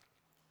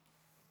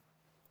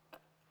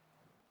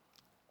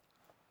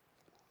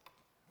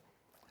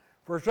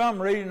For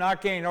some reason, I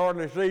can't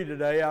hardly see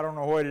today. I don't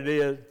know what it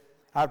is.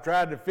 I've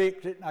tried to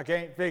fix it, and I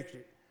can't fix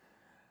it.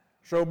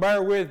 So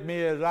bear with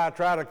me as I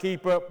try to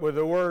keep up with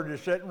the word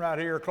that's sitting right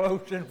here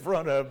close in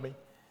front of me.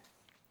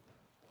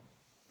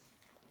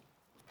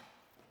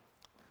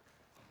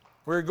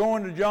 We're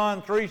going to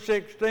John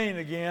 3:16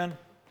 again.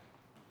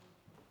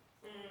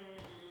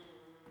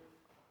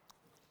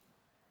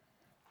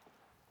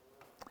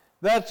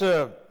 That's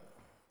a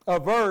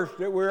verse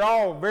that we're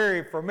all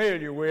very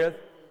familiar with.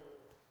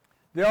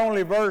 The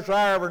only verse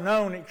I ever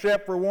known,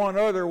 except for one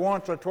other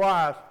once or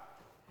twice,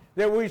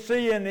 that we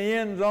see in the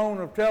end zone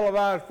of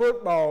televised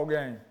football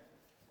games.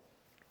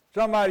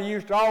 Somebody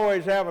used to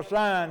always have a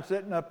sign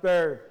sitting up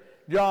there,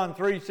 John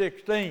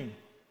 3:16.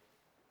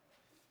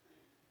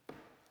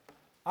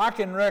 I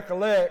can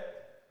recollect,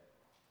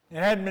 it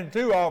hadn't been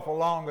too awful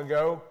long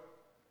ago,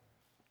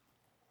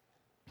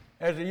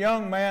 as a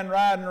young man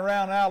riding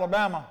around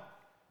Alabama,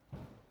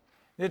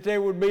 that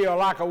there would be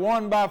like a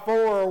 1x4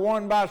 or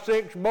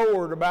 1x6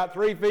 board about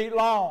 3 feet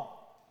long.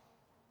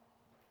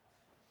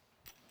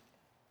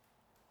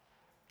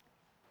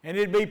 And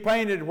it'd be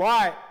painted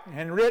white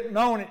and written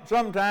on it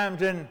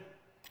sometimes in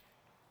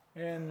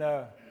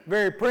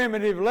very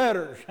primitive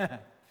letters,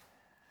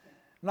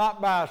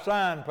 not by a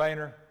sign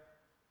painter,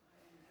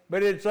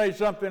 but it'd say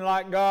something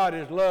like God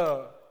is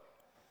love,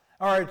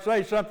 or it'd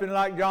say something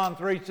like John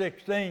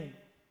 3:16.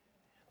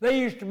 They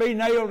used to be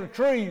nailed to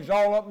trees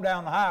all up and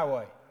down the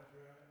highway.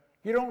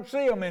 You don't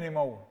see them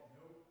anymore.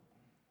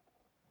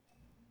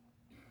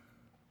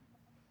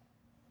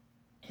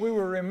 We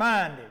were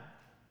reminded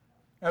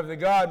of the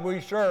God we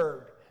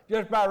served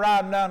just by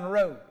riding down the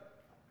road.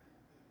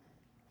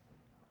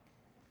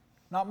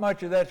 Not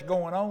much of that's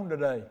going on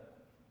today.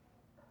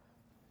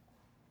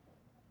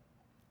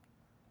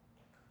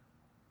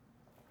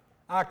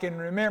 I can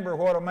remember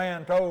what a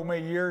man told me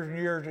years and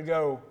years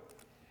ago.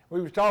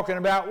 We was talking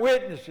about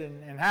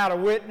witnessing and how to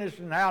witness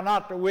and how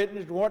not to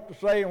witness, what to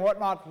say and what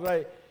not to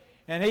say.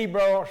 And he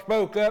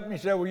spoke up and he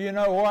said, well, you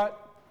know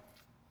what?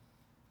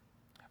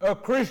 A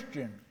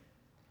Christian,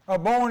 a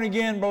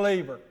born-again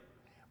believer,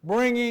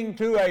 bringing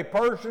to a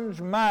person's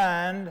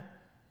mind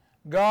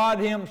God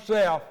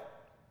himself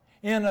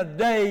in a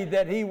day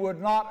that he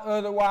would not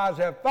otherwise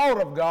have thought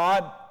of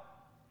God,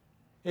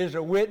 is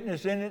a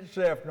witness in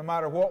itself, no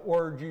matter what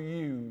words you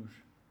use.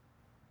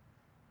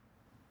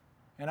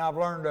 And I've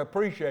learned to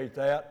appreciate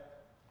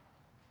that,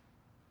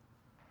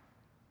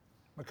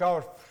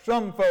 because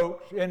some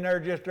folks in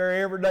their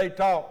everyday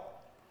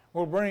talk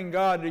will bring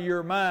God to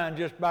your mind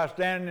just by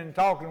standing and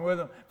talking with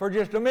them for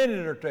just a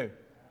minute or two.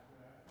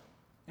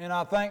 And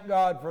I thank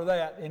God for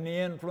that and the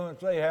influence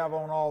they have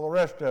on all the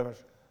rest of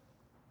us.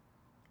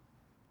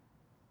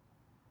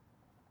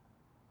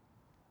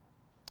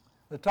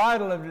 The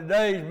title of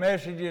today's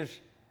message is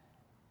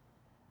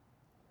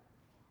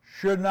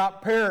Should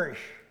Not Perish.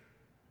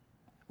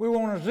 We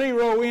want to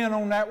zero in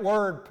on that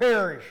word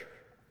perish.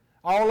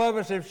 All of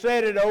us have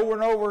said it over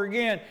and over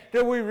again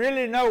till we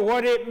really know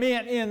what it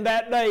meant in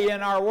that day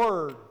in our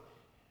word.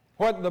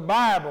 What the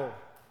Bible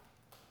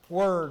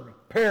word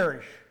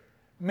perish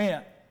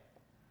meant.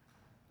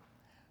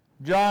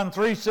 John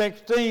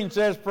 3:16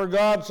 says, For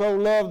God so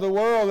loved the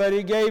world that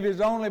he gave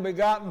his only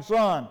begotten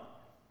Son,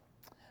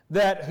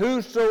 that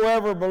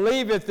whosoever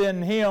believeth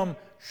in him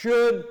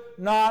should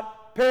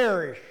not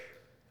perish.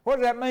 What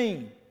does that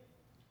mean?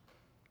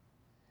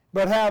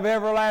 But have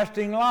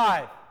everlasting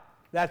life.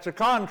 That's a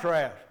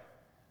contrast.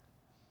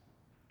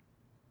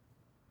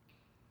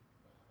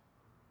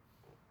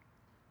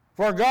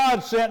 For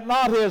God sent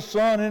not his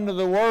Son into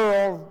the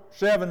world,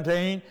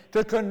 17,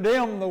 to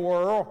condemn the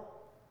world,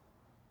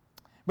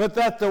 but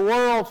that the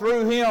world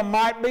through him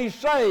might be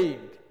saved.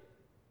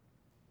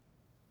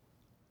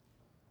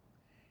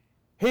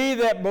 He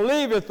that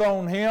believeth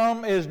on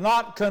him is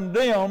not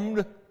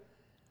condemned,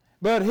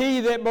 but he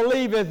that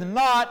believeth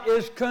not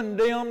is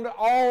condemned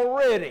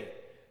already.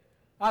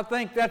 I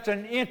think that's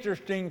an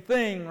interesting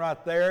thing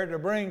right there to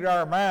bring to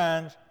our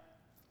minds.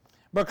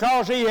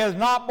 Because he has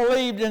not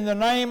believed in the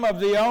name of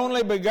the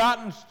only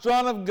begotten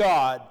Son of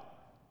God,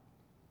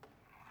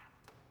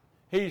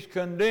 he's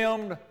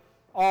condemned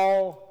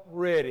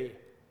already.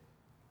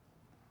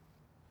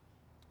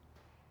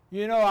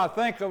 You know, I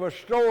think of a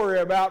story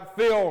about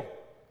Phil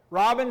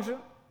Robinson.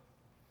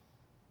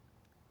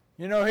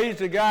 You know, he's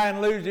the guy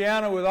in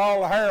Louisiana with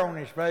all the hair on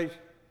his face.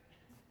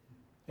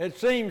 It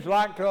seems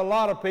like to a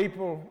lot of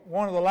people,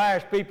 one of the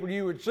last people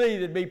you would see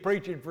that'd be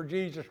preaching for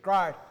Jesus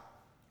Christ.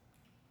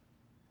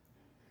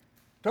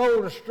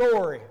 Told a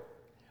story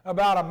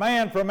about a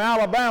man from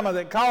Alabama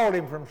that called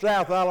him from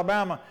South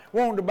Alabama,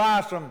 wanted to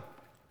buy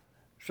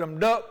some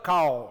duck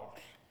calls.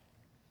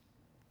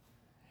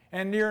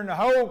 And during the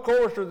whole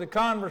course of the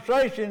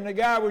conversation, the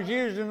guy was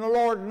using the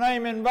Lord's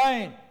name in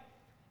vain.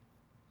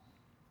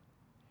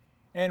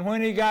 And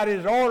when he got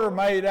his order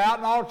made out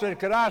and all, said,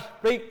 could I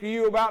speak to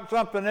you about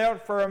something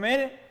else for a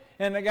minute?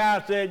 And the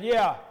guy said,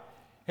 yeah.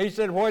 He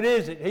said, what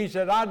is it? He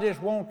said, I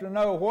just want to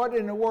know what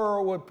in the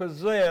world would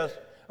possess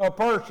a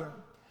person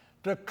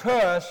to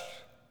cuss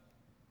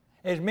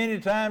as many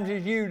times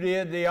as you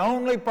did, the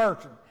only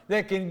person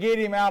that can get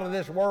him out of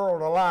this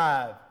world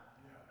alive.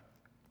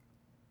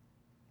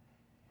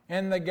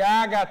 And the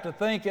guy got to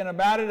thinking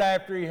about it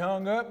after he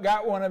hung up,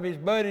 got one of his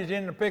buddies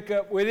in the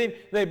pickup with him.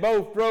 They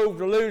both drove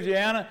to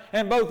Louisiana,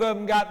 and both of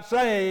them got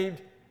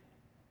saved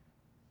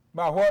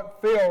by what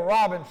Phil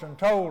Robinson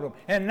told them.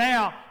 And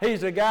now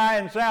he's a guy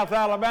in South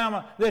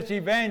Alabama that's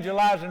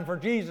evangelizing for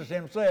Jesus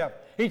himself.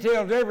 He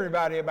tells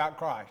everybody about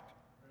Christ.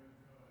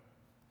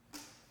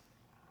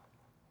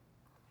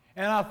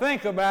 And I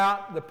think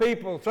about the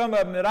people, some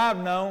of them that I've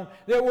known,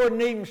 that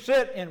wouldn't even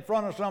sit in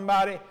front of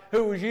somebody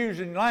who was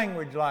using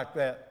language like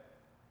that,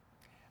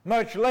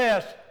 much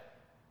less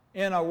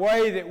in a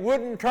way that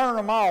wouldn't turn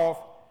them off,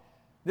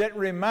 that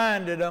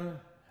reminded them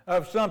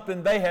of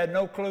something they had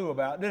no clue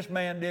about. This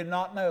man did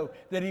not know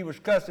that he was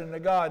cussing the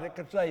God that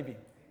could save him.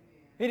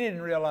 He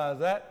didn't realize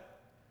that.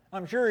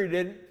 I'm sure he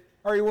didn't,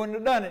 or he wouldn't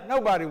have done it.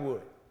 Nobody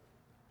would.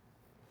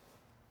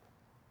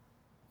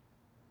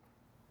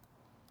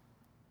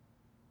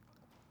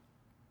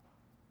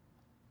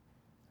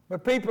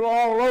 But people are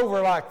all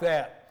over like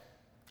that.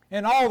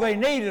 And all they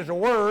need is a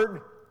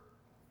word.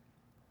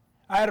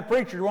 I had a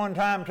preacher one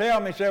time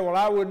tell me, say, well,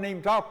 I wouldn't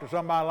even talk to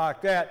somebody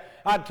like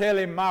that. I'd tell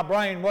him my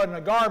brain wasn't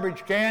a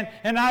garbage can,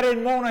 and I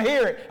didn't want to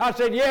hear it. I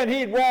said, yeah, and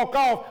he'd walk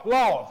off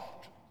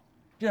lost,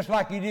 just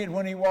like he did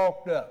when he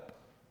walked up.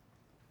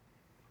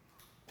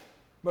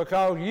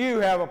 Because you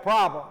have a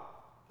problem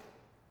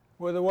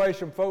with the way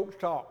some folks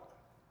talk.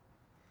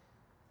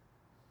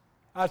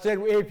 I said,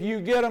 if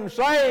you get them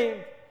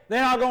saved,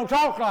 they're not going to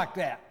talk like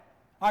that.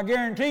 I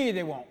guarantee you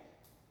they won't.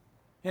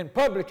 In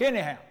public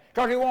anyhow,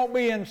 because it won't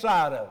be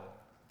inside of them.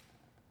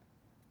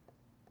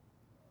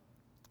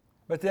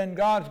 But then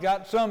God's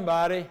got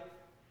somebody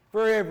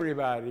for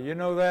everybody. You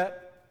know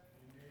that?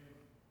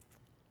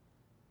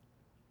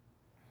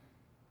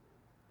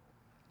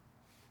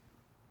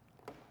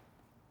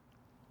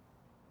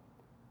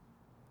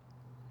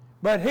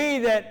 But he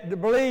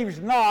that believes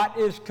not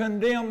is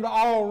condemned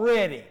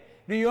already.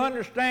 Do you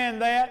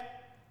understand that?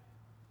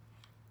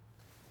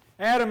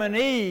 Adam and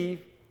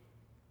Eve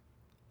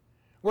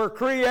were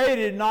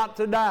created not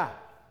to die.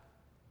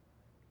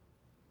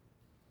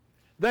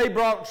 They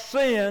brought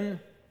sin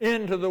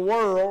into the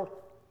world,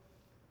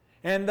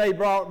 and they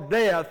brought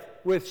death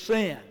with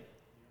sin.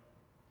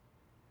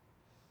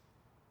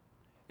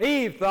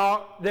 Eve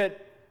thought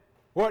that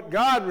what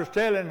God was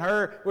telling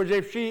her was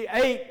if she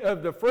ate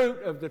of the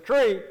fruit of the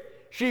tree,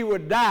 she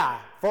would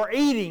die for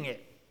eating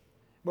it.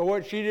 But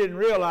what she didn't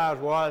realize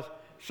was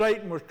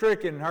Satan was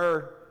tricking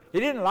her. He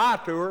didn't lie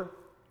to her.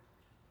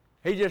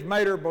 He just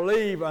made her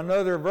believe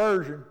another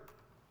version,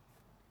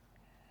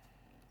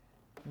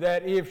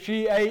 that if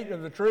she ate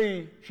of the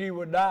tree, she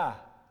would die.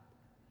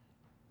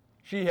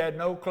 She had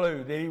no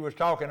clue that he was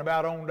talking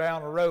about on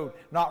down the road,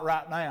 not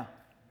right now.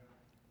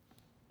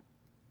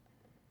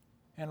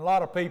 And a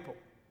lot of people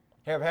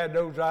have had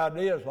those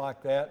ideas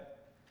like that.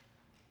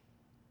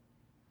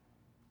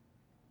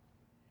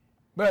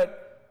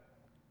 But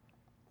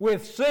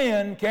with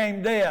sin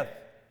came death.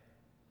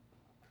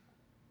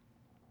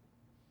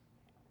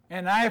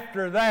 And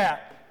after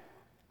that,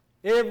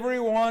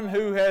 everyone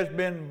who has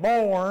been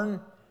born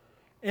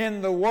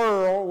in the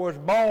world was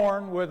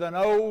born with an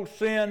old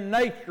sin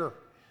nature.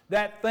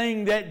 That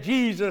thing that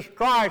Jesus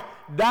Christ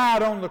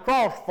died on the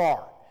cross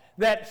for.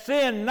 That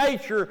sin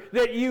nature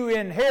that you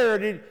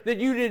inherited that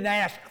you didn't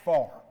ask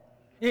for.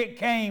 It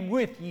came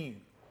with you.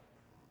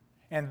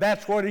 And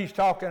that's what he's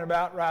talking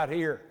about right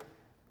here.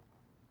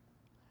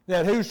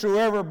 That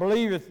whosoever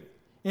believeth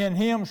in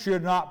him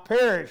should not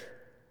perish,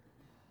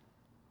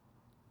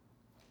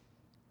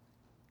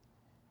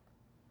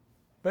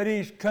 but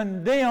he's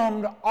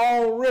condemned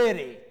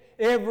already.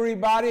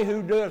 Everybody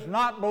who does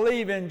not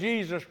believe in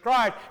Jesus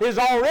Christ is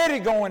already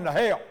going to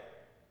hell.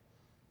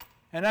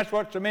 And that's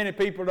what so many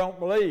people don't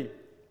believe.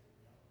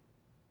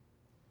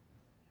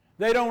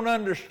 They don't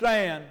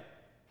understand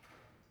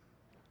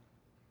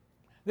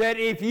that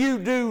if you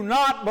do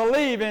not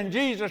believe in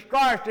Jesus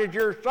Christ as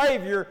your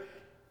Savior,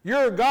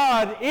 your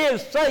God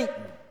is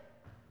Satan.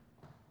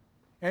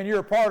 And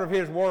you're part of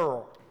his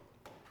world.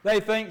 They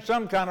think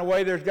some kind of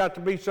way there's got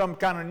to be some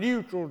kind of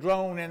neutral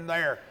zone in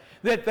there.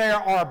 That there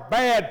are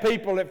bad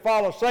people that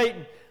follow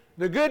Satan.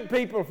 The good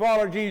people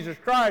follow Jesus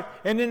Christ.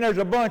 And then there's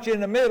a bunch in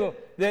the middle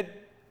that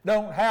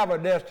don't have a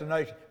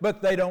destination.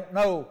 But they don't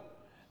know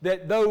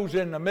that those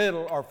in the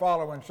middle are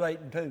following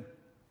Satan too.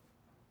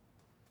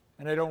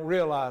 And they don't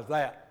realize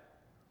that.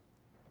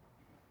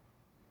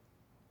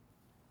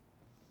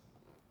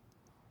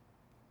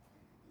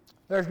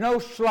 There's no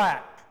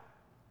slack.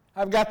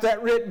 I've got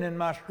that written in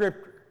my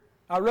scripture.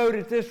 I wrote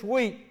it this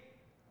week.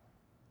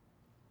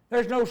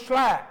 There's no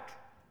slack.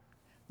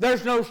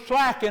 There's no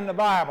slack in the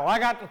Bible. I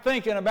got to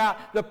thinking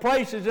about the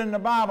places in the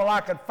Bible I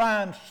could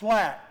find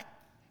slack.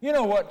 You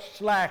know what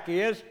slack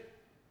is?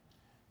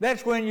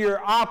 That's when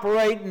you're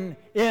operating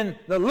in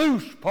the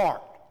loose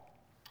part.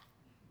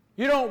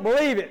 You don't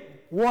believe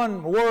it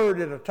one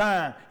word at a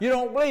time. You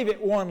don't believe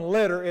it one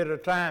letter at a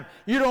time.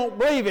 You don't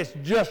believe it's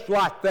just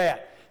like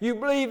that. You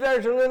believe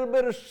there's a little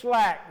bit of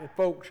slack that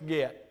folks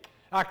get.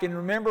 I can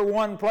remember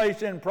one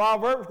place in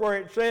Proverbs where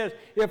it says,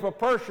 if a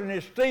person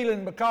is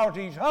stealing because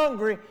he's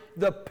hungry,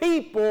 the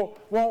people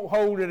won't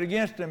hold it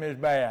against him as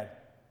bad.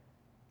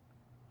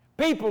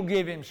 People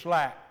give him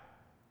slack.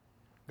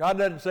 God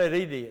doesn't say that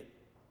he did.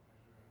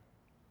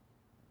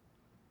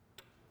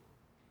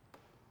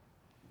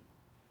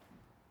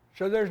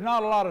 So there's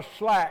not a lot of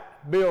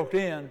slack built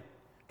in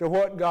to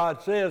what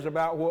God says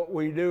about what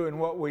we do and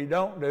what we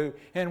don't do,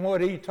 and what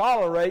he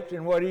tolerates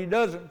and what he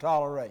doesn't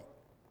tolerate.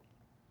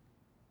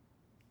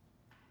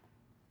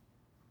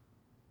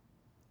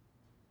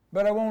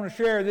 But I want to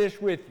share this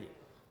with you.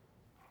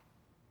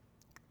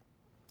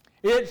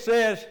 It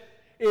says,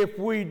 if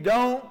we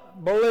don't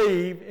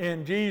believe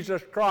in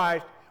Jesus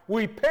Christ,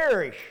 we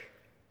perish.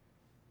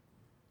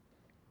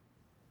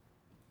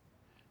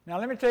 Now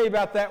let me tell you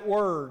about that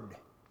word.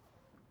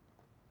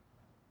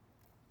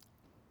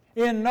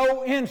 In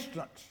no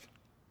instance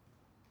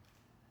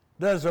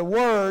does a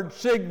word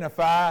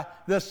signify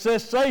the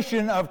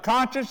cessation of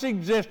conscious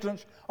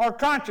existence or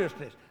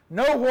consciousness.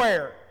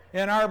 Nowhere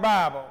in our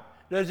Bible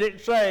does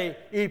it say,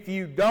 if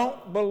you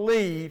don't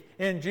believe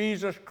in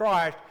Jesus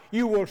Christ,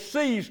 you will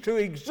cease to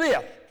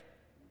exist.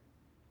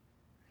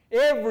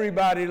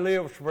 Everybody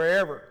lives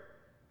forever.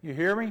 You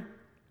hear me?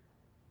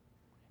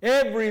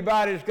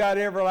 Everybody's got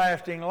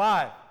everlasting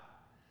life.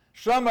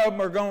 Some of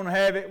them are going to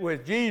have it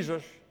with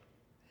Jesus,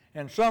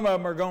 and some of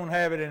them are going to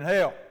have it in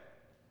hell.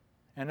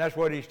 And that's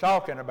what he's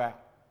talking about.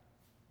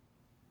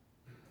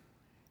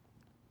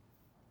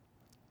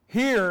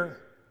 Here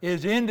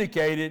is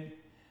indicated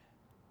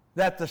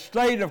that the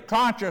state of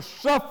conscious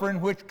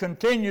suffering which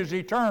continues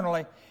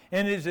eternally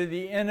and is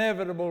the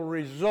inevitable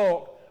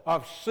result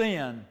of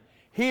sin.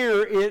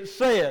 Here it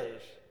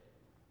says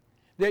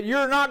that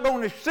you're not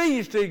going to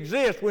cease to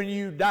exist when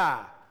you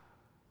die.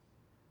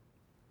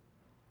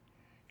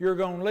 You're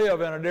going to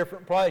live in a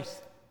different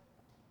place.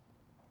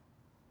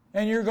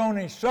 And you're going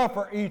to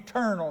suffer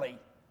eternally.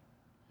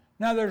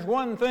 Now there's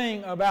one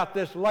thing about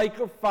this lake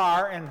of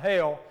fire and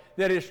hell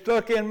that has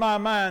stuck in my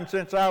mind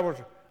since I was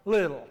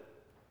little.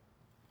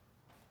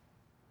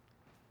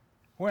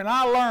 When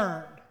I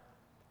learned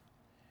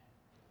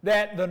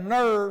that the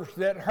nerves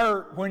that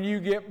hurt when you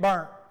get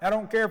burnt, I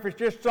don't care if it's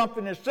just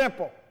something as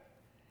simple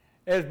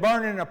as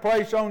burning a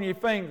place on your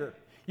finger.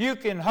 You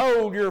can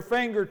hold your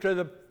finger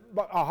to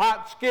a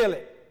hot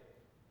skillet,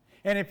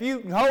 and if you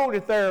can hold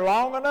it there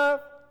long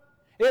enough,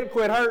 it'll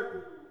quit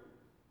hurting.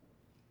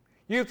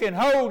 You can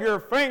hold your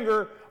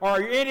finger or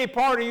any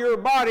part of your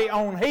body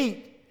on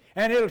heat,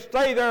 and it'll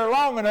stay there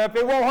long enough,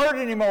 it won't hurt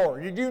anymore.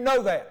 Did you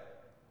know that?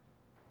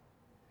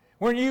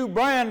 When you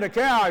brand a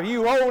cow, if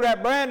you hold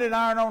that branding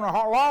iron on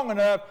her long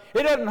enough,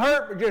 it doesn't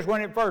hurt just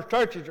when it first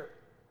touches her.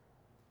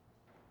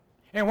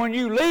 And when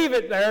you leave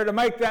it there to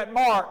make that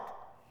mark,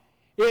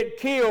 it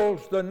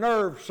kills the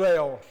nerve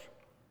cells.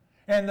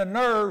 And the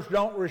nerves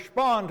don't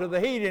respond to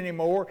the heat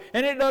anymore,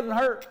 and it doesn't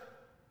hurt.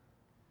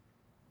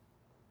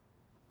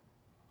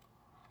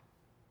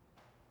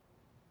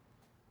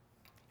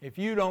 If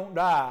you don't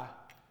die,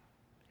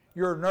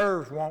 your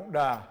nerves won't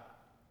die.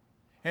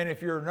 And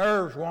if your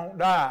nerves won't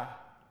die,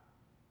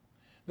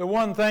 the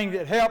one thing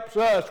that helps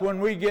us when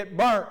we get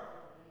burnt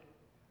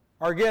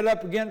or get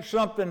up against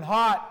something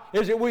hot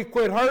is that we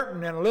quit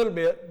hurting in a little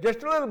bit,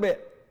 just a little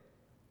bit.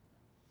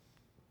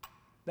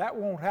 That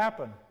won't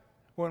happen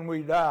when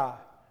we die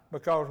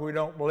because we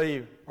don't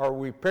believe, or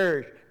we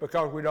perish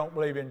because we don't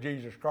believe in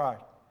Jesus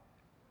Christ.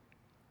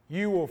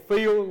 You will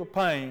feel the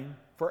pain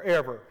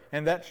forever,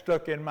 and that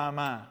stuck in my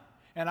mind.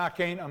 And I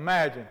can't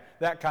imagine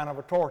that kind of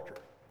a torture.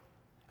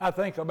 I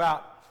think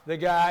about the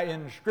guy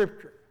in the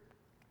Scripture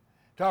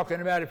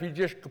talking about if you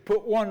just could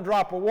put one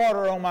drop of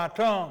water on my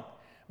tongue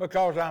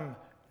because I'm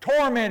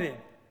tormented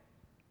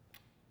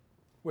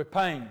with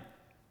pain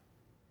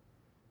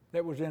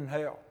that was in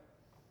hell.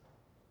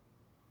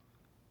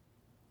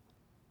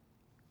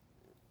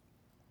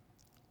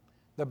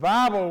 The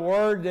Bible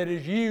word that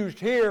is used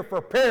here for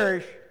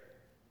perish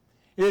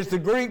is the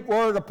Greek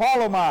word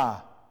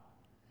apolomai,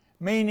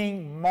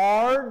 meaning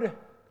marred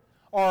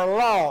or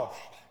lost.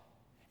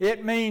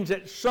 It means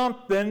that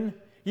something,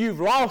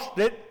 you've lost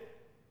it,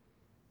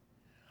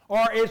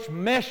 or it's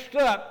messed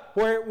up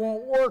where it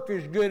won't work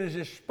as good as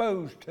it's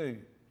supposed to.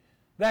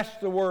 That's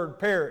the word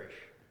perish.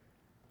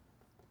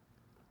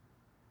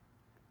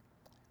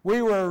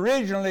 We were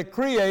originally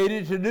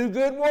created to do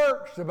good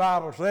works, the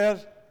Bible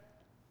says.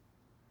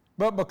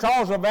 But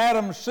because of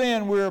Adam's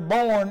sin, we were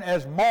born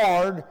as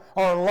marred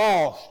or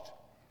lost.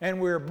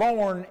 And we were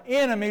born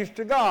enemies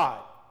to God.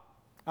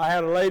 I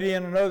had a lady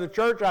in another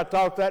church, I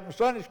taught that in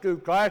Sunday school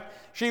class.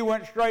 She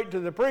went straight to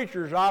the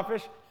preacher's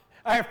office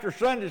after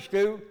Sunday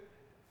school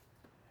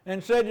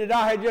and said that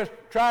I had just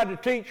tried to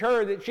teach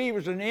her that she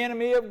was an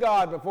enemy of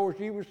God before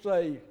she was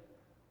saved.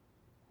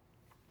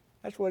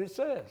 That's what it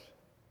says.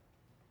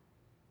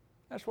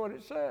 That's what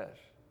it says.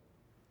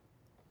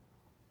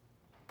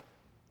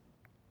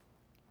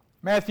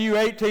 Matthew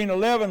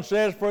 18:11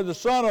 says, "For the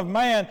Son of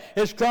Man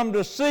is come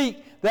to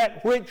seek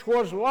that which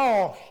was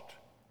lost."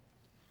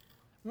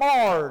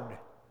 Marred,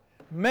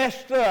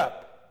 messed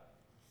up,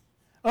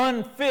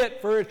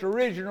 unfit for its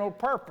original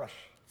purpose.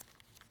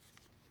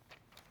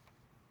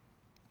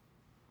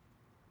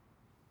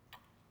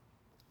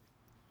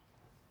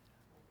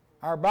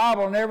 Our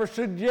Bible never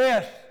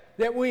suggests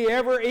that we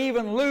ever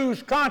even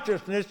lose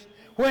consciousness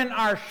when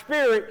our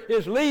spirit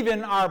is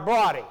leaving our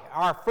body,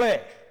 our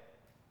flesh.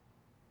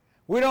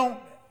 We don't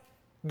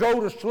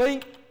go to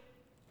sleep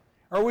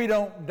or we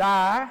don't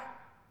die.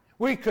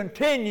 We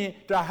continue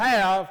to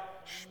have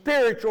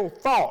spiritual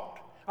thought.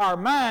 Our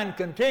mind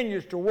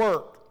continues to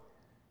work.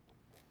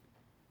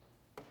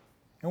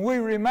 And we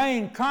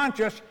remain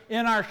conscious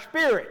in our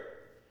spirit.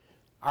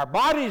 Our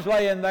body's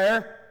laying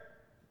there,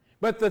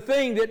 but the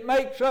thing that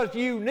makes us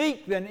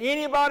unique than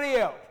anybody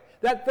else,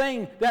 that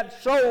thing,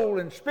 that soul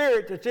and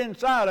spirit that's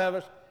inside of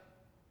us,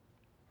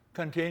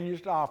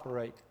 continues to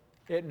operate.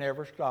 It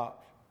never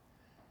stops.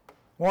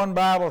 One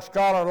Bible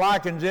scholar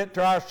likens it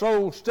to our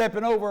soul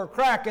stepping over a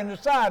crack in the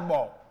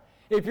sidewalk.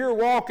 If you're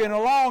walking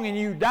along and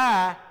you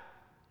die,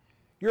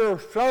 your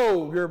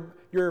soul,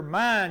 your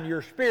mind,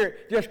 your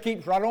spirit just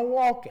keeps right on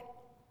walking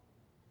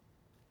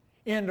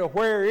into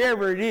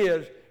wherever it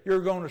is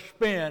you're going to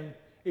spend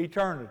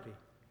eternity.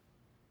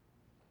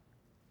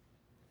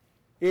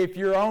 If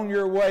you're on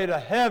your way to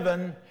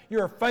heaven,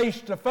 you're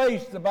face to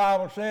face, the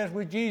Bible says,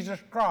 with Jesus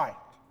Christ.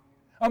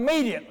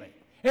 Immediately,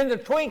 in the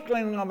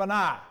twinkling of an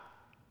eye.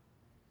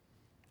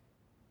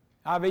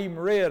 I've even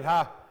read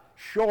how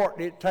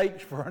short it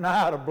takes for an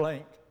eye to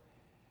blink.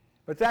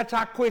 But that's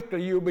how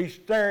quickly you'll be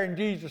staring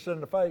Jesus in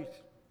the face.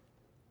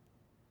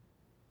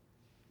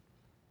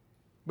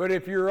 But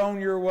if you're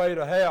on your way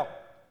to hell,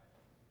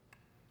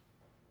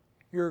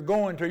 you're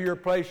going to your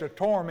place of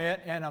torment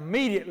and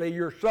immediately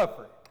you're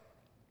suffering.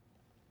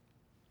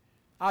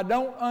 I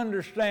don't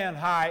understand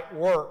how it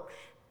works.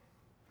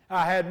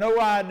 I had no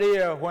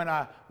idea when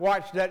I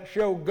watched that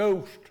show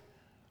Ghost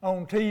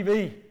on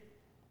TV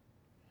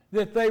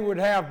that they would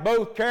have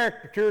both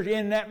caricatures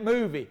in that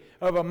movie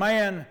of a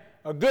man,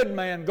 a good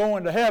man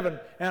going to heaven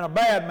and a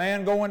bad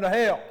man going to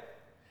hell.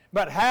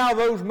 But how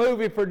those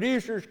movie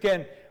producers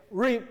can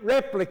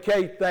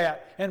replicate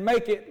that and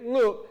make it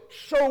look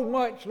so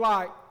much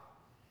like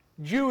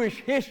Jewish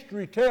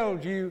history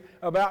tells you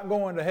about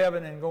going to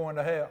heaven and going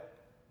to hell.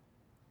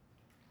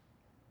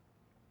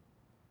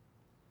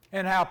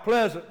 And how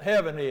pleasant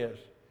heaven is.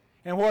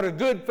 And what a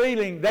good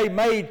feeling they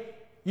made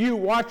you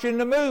watching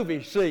the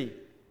movie see.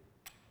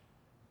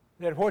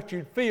 That what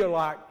you'd feel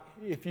like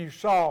if you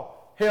saw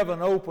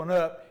heaven open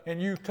up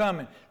and you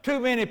coming. Too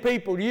many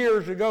people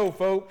years ago,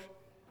 folks,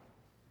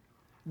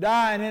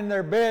 dying in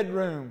their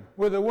bedroom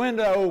with a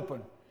window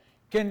open,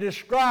 can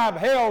describe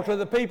hell to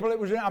the people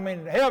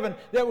heaven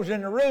that was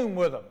in the room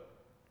with them.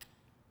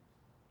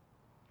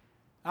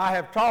 I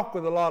have talked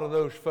with a lot of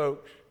those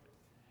folks.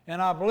 And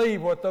I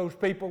believe what those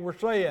people were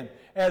saying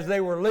as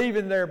they were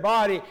leaving their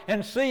body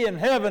and seeing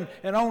heaven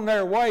and on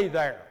their way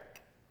there.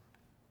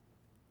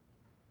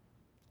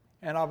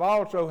 And I've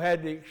also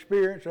had the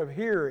experience of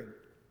hearing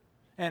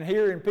and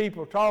hearing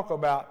people talk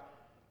about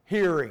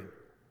hearing.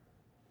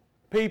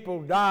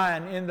 People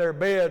dying in their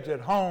beds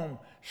at home,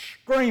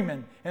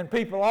 screaming, and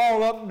people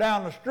all up and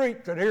down the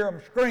street could hear them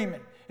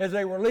screaming as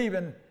they were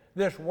leaving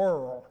this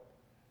world,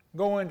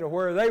 going to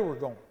where they were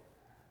going.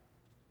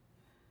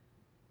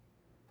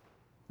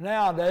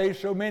 Nowadays,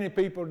 so many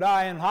people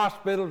die in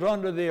hospitals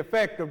under the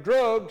effect of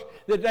drugs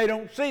that they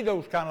don't see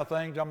those kind of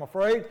things, I'm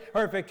afraid.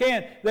 Or if they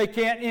can, they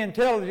can't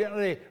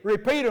intelligently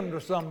repeat them to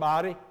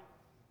somebody.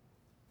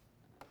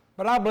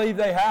 But I believe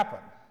they happen.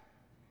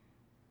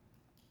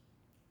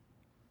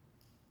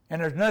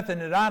 And there's nothing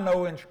that I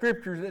know in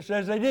Scripture that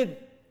says they didn't.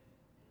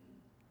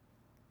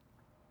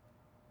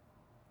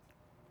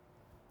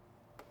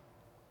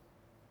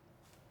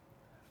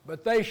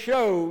 But they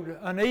showed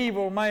an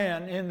evil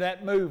man in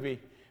that movie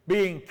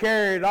being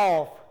carried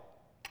off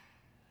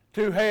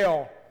to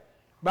hell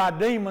by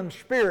demon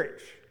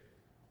spirits.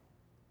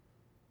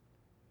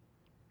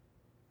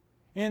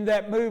 In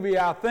that movie,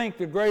 I think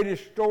the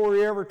greatest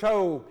story ever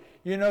told,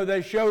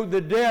 they showed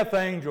the death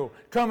angel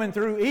coming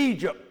through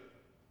Egypt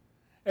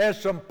as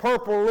some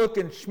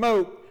purple-looking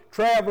smoke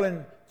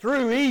traveling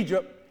through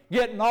Egypt,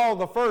 getting all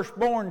the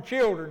firstborn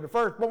children, the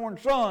firstborn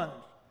sons,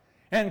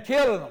 and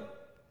killing them.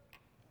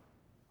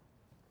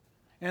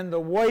 And the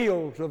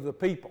wails of the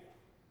people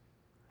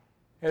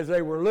as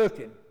they were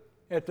looking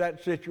at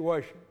that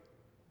situation.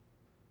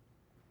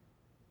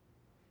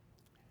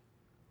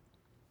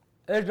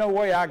 There's no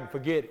way I can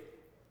forget it.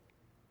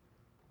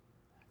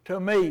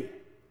 To me,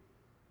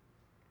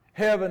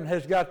 heaven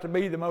has got to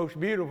be the most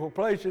beautiful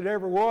place it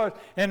ever was,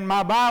 and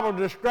my Bible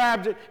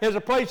describes it as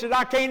a place that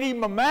I can't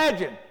even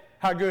imagine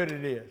how good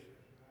it is.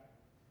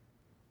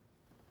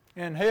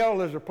 And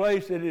hell is a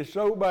place that is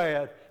so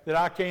bad that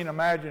I can't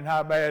imagine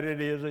how bad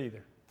it is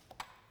either.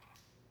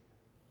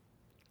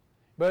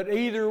 But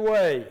either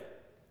way,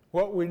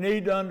 what we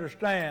need to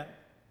understand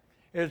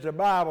is the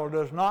Bible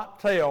does not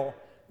tell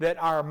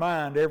that our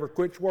mind ever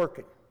quits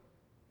working.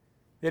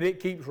 That it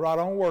keeps right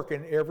on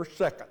working every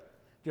second,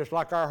 just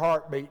like our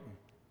heart beating.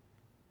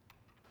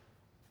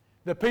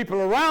 The people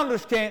around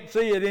us can't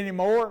see it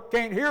anymore,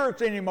 can't hear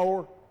us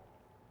anymore.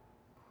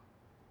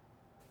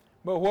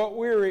 But what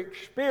we're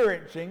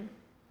experiencing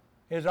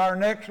is our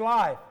next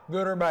life,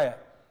 good or bad.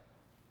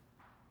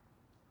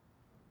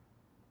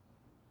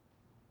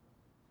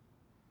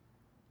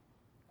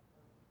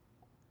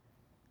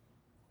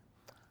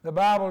 The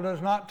Bible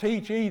does not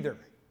teach either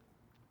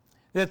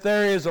that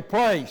there is a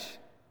place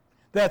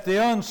that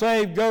the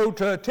unsaved go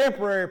to a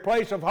temporary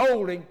place of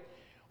holding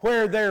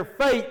where their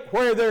fate,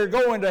 where they're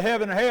going to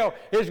heaven or hell,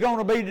 is going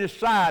to be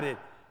decided.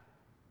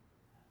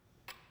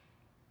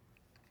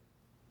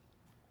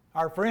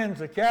 Our friends,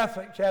 the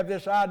Catholics, have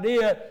this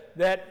idea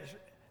that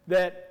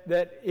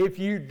if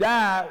you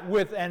die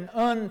with an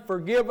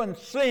unforgiven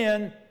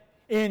sin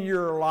in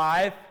your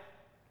life,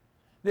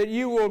 that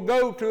you will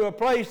go to a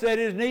place that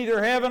is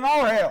neither heaven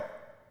or hell.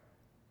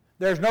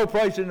 There's no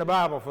place in the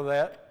Bible for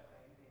that.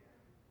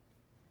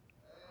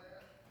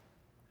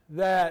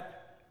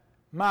 That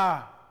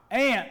my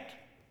aunt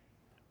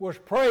was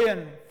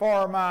praying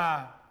for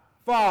my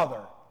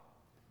father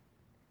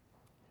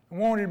and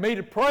wanted me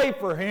to pray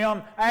for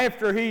him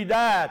after he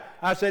died.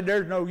 I said,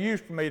 there's no use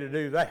for me to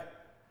do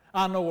that.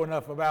 I know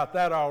enough about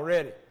that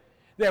already.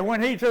 That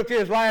when he took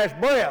his last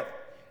breath,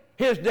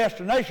 his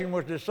destination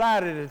was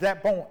decided at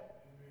that point.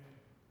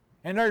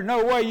 And there's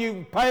no way you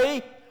can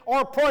pay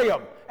or pray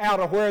them out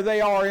of where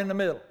they are in the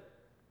middle.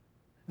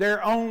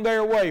 They're on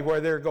their way where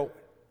they're going.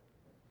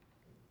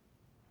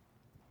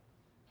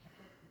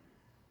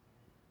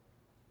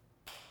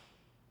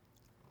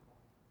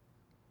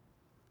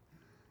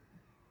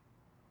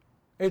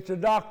 It's a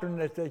doctrine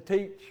that they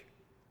teach.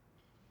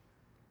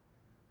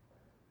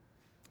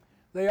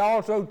 They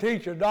also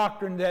teach a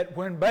doctrine that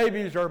when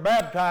babies are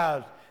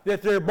baptized,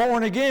 that they're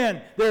born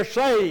again, they're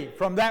saved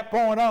from that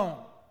point on.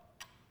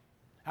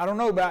 I don't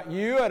know about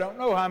you. I don't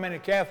know how many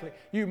Catholics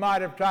you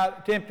might have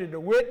attempted to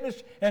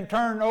witness and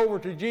turn over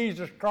to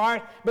Jesus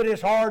Christ, but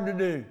it's hard to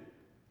do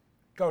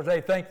because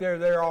they think they're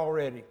there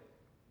already.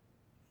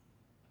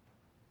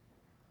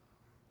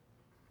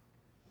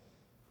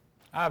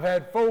 I've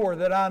had 4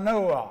 that I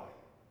know of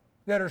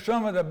that are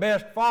some of the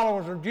best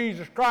followers of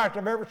Jesus Christ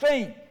I've ever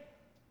seen.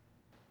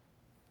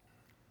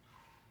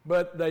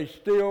 But they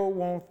still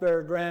want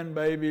their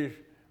grandbabies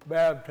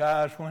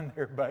baptized when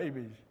they're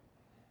babies.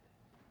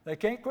 They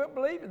can't quit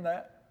believing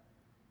that.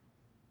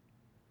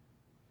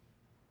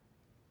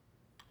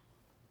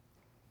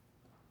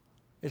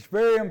 It's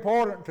very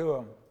important to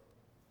them.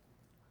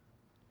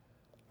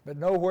 But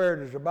nowhere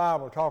does the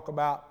Bible talk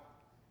about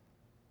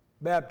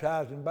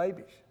baptizing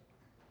babies.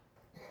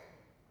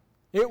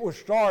 It was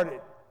started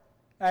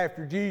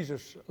after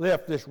Jesus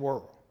left this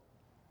world.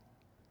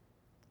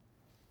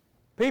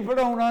 People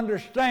don't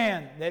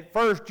understand that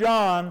 1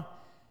 John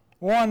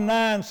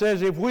 1:9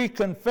 says, if we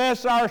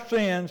confess our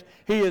sins,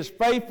 He is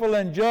faithful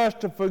and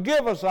just to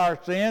forgive us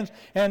our sins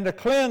and to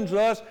cleanse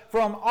us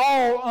from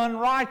all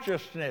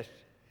unrighteousness.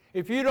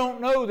 If you don't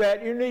know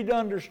that, you need to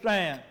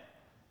understand.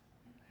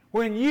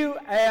 When you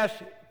ask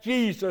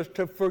Jesus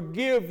to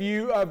forgive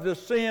you of the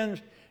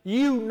sins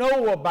you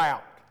know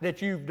about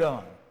that you've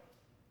done,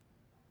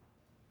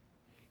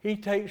 He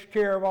takes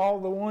care of all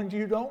the ones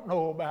you don't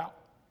know about.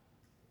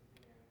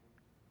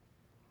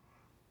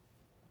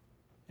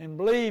 And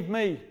believe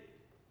me,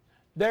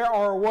 there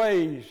are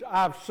ways,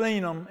 I've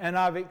seen them and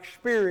I've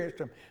experienced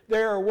them.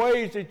 There are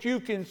ways that you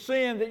can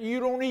sin that you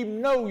don't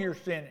even know you're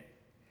sinning.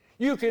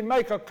 You can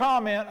make a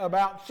comment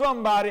about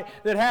somebody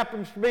that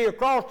happens to be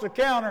across the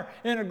counter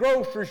in a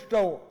grocery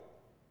store.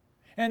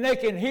 And they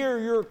can hear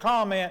your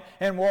comment,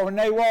 and when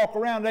they walk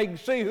around, they can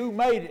see who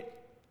made it.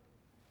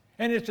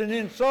 And it's an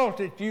insult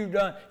that you've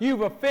done.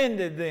 You've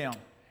offended them,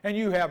 and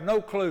you have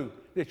no clue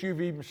that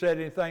you've even said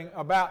anything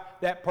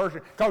about that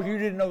person because you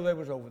didn't know they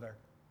was over there.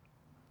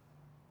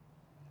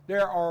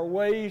 There are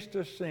ways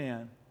to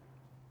sin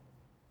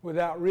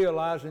without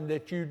realizing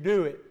that you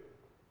do it.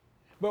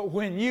 But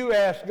when you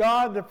ask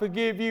God to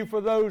forgive you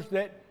for those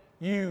that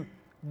you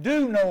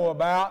do know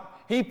about,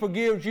 He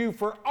forgives you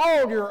for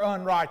all your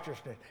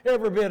unrighteousness,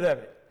 every bit of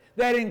it.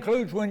 That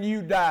includes when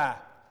you die.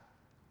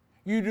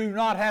 You do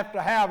not have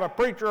to have a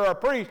preacher or a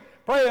priest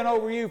praying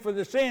over you for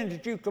the sins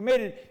that you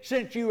committed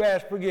since you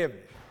asked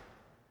forgiveness.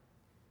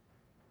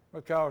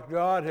 Because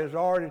God has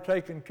already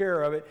taken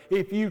care of it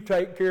if you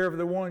take care of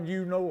the ones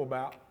you know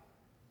about.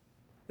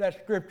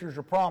 That Scripture's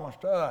a promise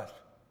to us.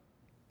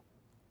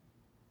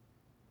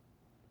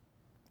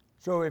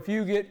 So if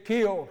you get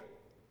killed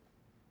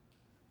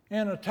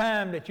in a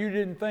time that you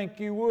didn't think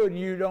you would,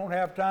 you don't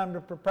have time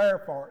to prepare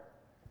for it.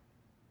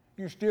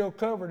 You're still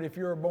covered if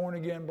you're a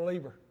born-again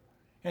believer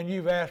and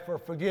you've asked for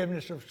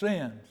forgiveness of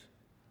sins.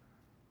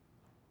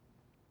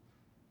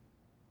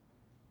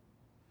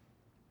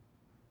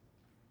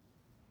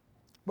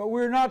 But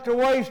we're not to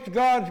waste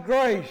God's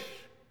grace.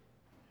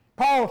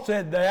 Paul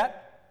said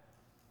that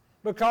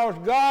because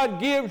God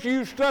gives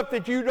you stuff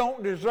that you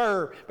don't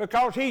deserve,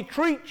 because He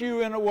treats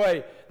you in a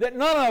way that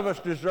none of us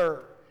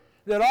deserve,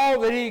 that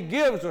all that He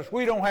gives us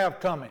we don't have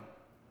coming.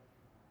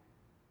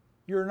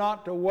 You're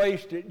not to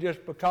waste it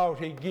just because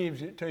He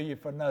gives it to you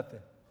for nothing.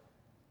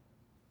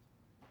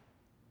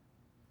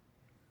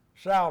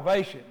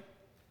 salvation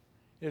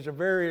is a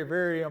very,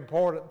 very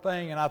important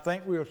thing, and I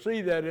think we'll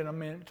see that in a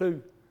minute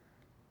too.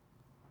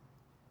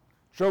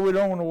 So we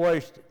don't want to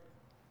waste it.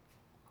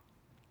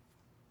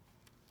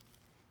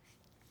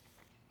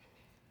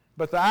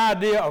 But the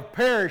idea of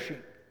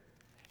perishing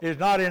is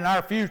not in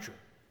our future.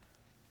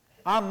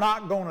 I'm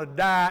not going to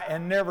die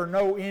and never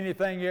know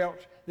anything else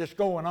that's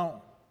going on.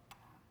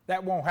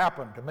 That won't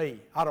happen to me,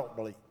 I don't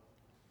believe.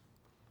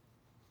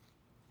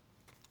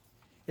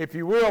 If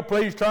you will,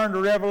 please turn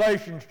to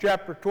Revelation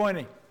chapter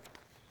 20.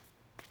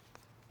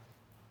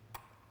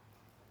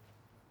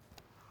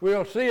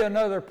 We'll see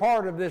another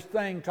part of this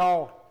thing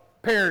called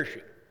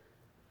perishing.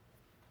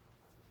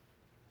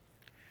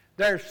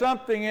 There's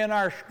something in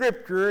our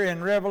scripture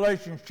in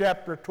Revelation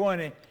chapter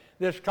 20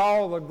 that's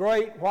called the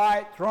Great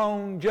White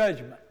Throne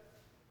Judgment.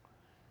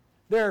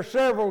 There are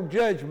several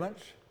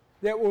judgments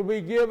that will be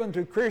given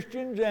to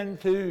Christians and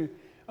to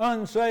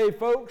unsaved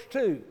folks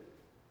too.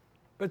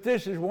 But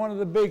this is one of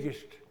the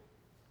biggest.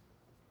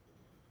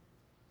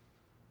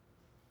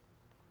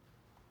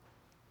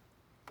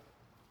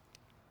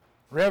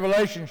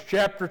 Revelation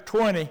chapter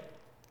 20,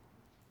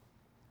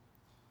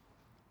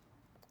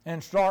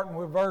 and starting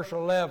with verse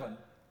 11.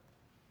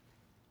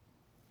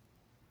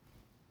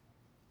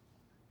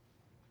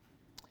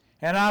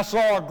 And I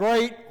saw a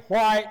great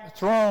white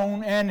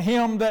throne and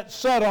him that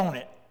sat on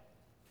it.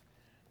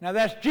 Now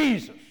that's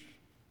Jesus.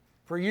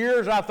 For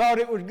years I thought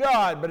it was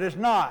God, but it's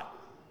not.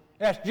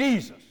 That's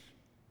Jesus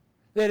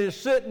that is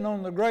sitting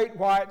on the great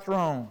white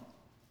throne,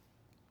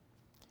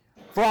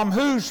 from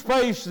whose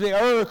face the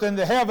earth and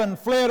the heaven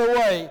fled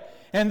away,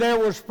 and there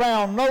was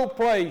found no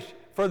place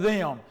for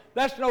them.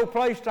 That's no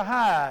place to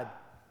hide.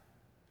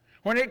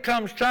 When it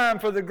comes time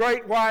for the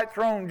great white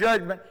throne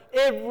judgment,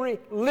 every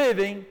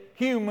living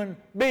human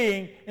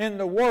being in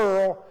the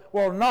world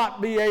will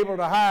not be able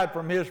to hide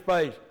from his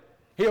face.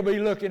 He'll be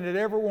looking at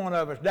every one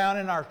of us down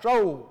in our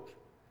souls,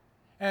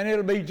 and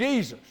it'll be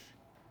Jesus.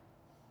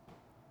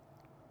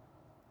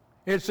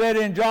 It said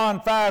in John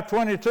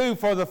 5:22,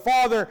 for the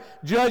Father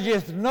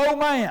judgeth no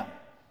man.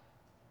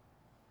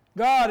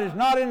 God is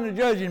not in the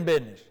judging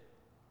business,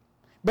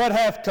 but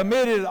hath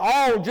committed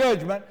all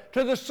judgment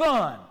to the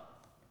Son.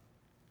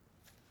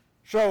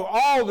 So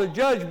all the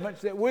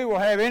judgments that we will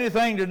have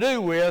anything to do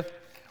with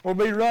will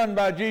be run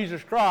by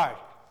Jesus Christ.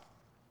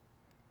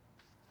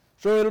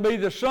 So it'll be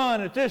the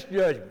Son at this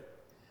judgment,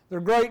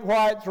 the great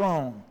white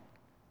throne.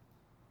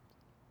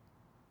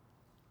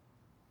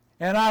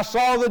 And I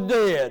saw the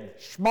dead,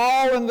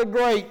 small and the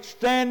great,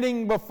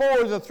 standing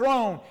before the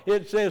throne.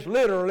 It says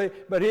literally,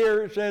 but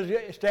here it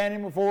says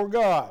standing before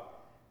God.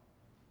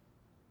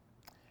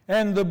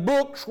 And the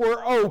books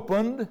were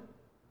opened,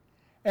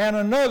 and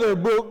another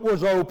book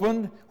was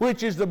opened,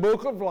 which is the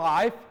book of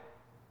life.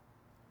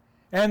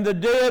 And the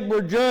dead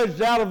were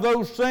judged out of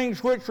those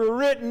things which were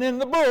written in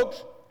the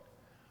books,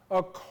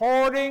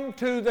 according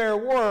to their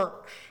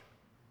works.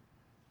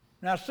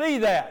 Now see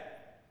that.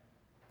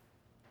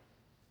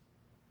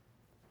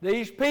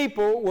 These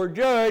people were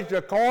judged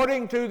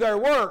according to their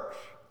works.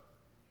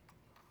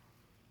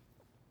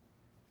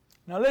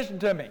 Now listen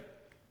to me.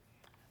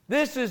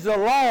 This is the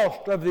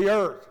lost of the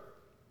earth.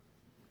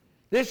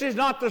 This is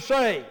not the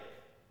saved.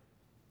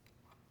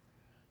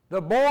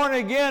 The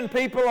born-again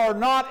people are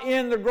not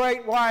in the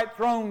great white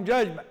throne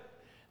judgment.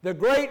 The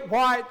great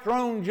white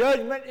throne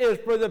judgment is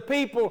for the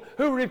people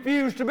who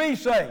refuse to be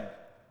saved.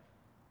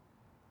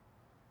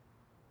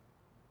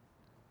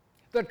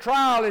 The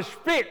trial is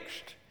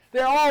fixed.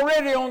 They're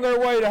already on their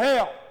way to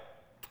hell.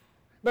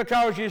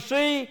 Because you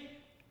see,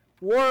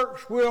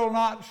 works will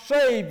not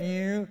save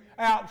you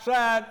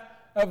outside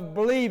of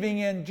believing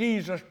in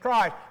Jesus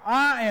Christ.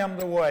 I am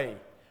the way,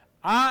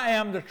 I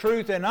am the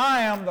truth, and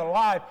I am the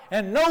life,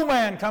 and no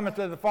man cometh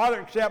to the Father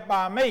except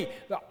by me.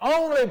 The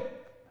only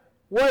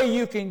way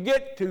you can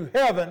get to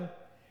heaven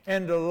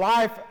and to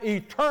life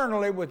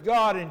eternally with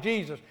God and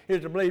Jesus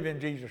is to believe in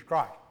Jesus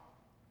Christ.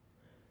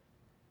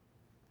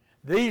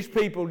 These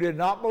people did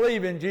not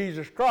believe in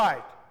Jesus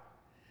Christ.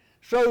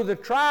 So the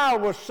trial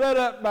was set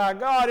up by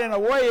God. In a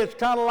way, it's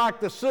kind of like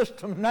the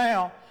system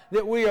now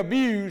that we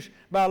abuse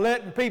by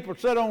letting people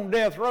sit on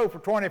death row for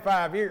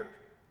 25 years.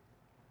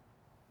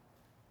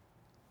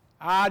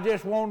 I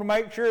just wanted to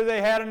make sure they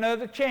had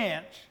another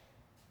chance,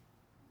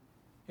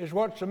 is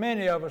what so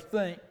many of us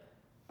think.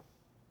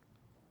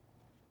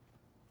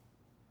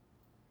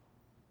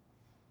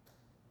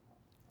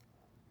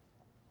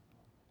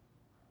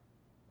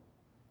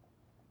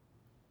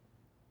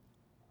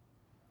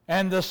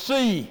 And the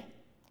sea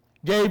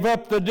gave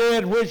up the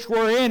dead which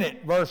were in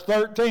it. Verse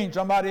 13,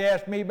 somebody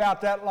asked me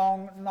about that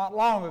not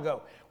long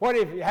ago. What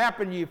if it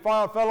happened you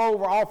fell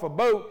over off a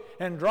boat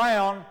and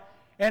drowned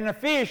and the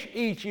fish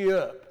eat you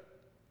up?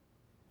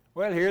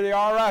 Well, here they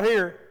are right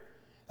here.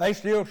 They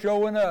still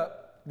showing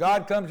up.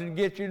 God comes and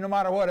gets you no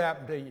matter what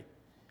happened to you.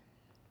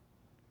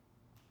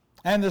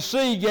 And the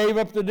sea gave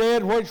up the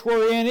dead which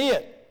were in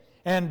it,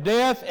 and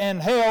death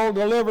and hell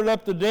delivered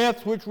up the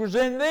death which was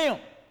in them.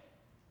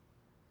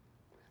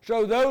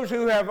 So those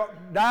who have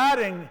died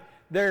and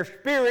their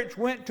spirits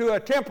went to a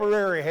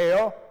temporary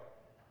hell,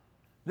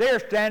 They're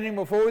standing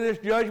before this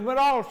judgment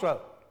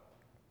also.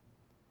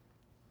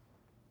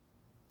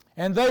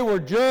 And they were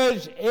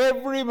judged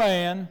every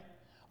man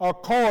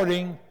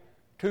according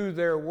to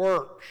their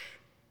works.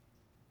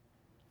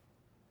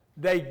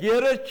 They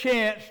get a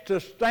chance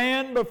to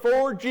stand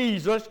before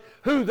Jesus,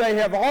 who they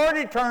have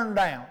already turned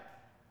down.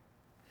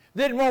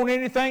 Didn't want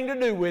anything to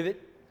do with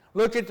it.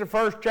 Look at the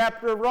first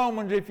chapter of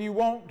Romans if you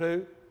want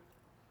to.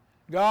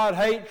 God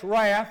hates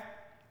wrath,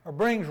 or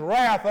brings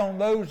wrath on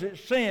those that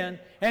sin,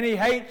 and He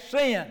hates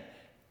sin.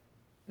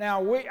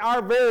 Now,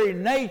 our very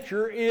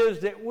nature is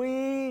that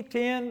we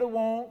tend to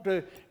want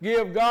to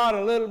give God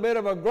a little bit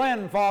of a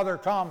grandfather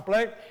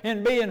complex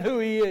in being who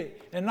He is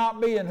and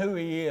not being who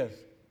He is.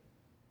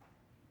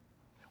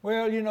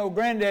 Well, you know,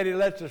 Granddaddy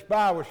lets us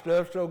buy with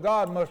stuff, so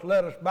God must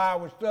let us buy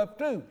with stuff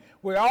too.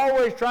 We're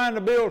always trying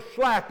to build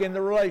slack in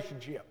the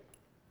relationship.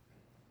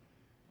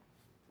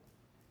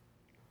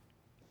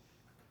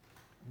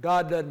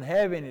 God doesn't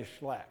have any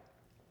slack.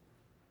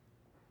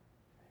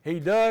 He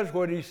does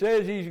what He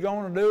says He's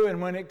going to do, and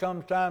when it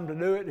comes time to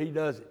do it, He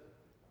does it.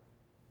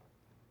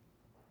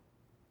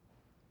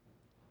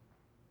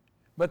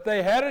 But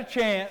they had a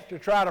chance to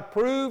try to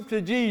prove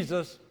to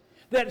Jesus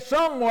that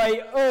some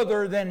way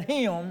other than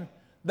Him,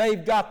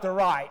 they've got the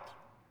right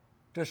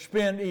to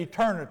spend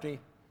eternity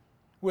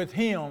with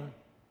Him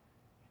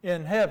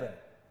in heaven.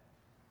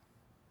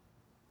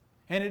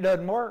 And it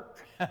doesn't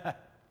work.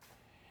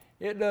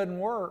 It doesn't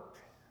work.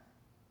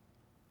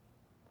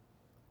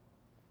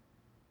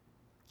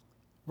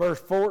 Verse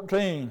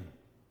 14,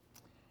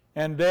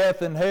 and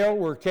death and hell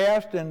were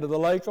cast into the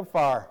lake of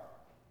fire.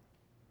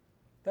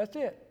 That's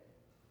it.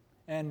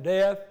 And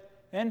death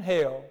and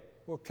hell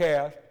were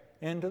cast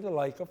into the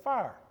lake of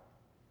fire.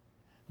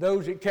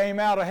 Those that came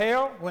out of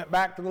hell went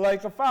back to the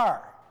lake of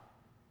fire.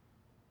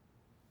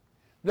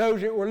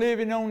 Those that were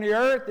living on the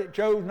earth that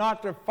chose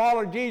not to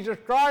follow Jesus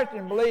Christ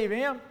and believe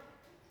Him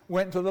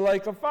went to the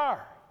lake of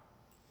fire.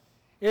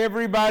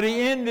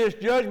 Everybody in this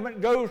judgment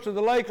goes to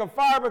the lake of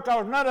fire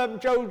because none of them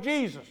chose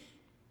Jesus.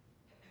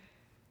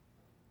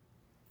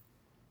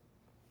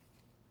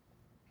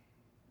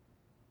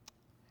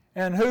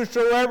 And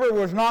whosoever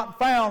was not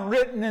found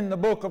written in the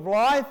book of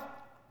life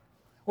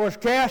was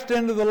cast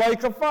into the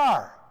lake of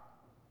fire.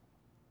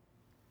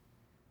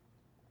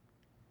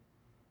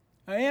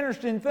 An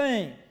interesting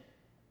thing.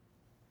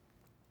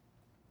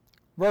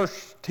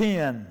 Verse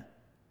 10.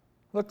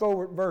 Look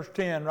over at verse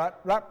 10, right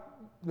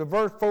the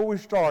verse before we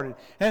started.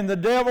 And the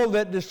devil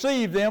that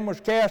deceived them was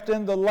cast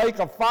into the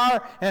lake of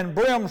fire and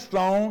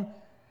brimstone,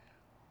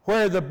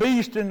 where the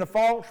beast and the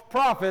false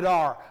prophet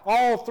are.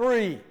 All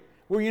three.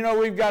 Well, you know,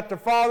 we've got the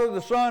Father,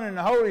 the Son, and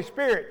the Holy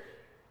Spirit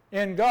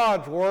in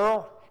God's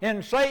world.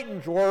 In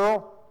Satan's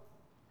world,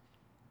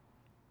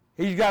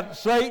 he's got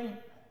Satan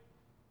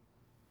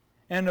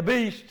and the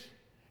beast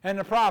and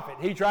the prophet.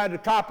 He tried to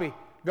copy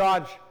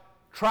God's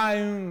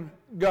triune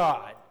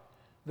God,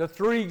 the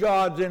three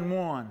gods in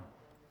one.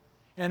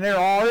 And they're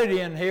already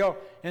in hell,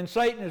 and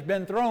Satan has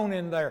been thrown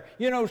in there.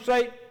 You know,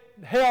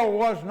 hell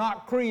was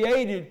not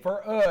created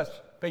for us,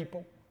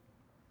 people.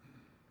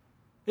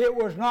 It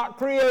was not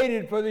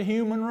created for the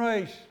human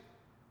race.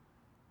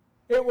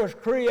 It was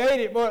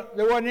created, but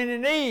there wasn't any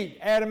need.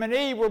 Adam and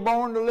Eve were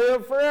born to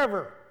live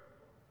forever.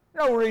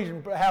 No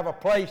reason to have a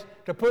place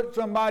to put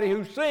somebody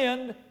who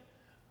sinned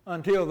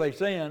until they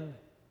sinned.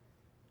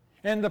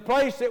 And the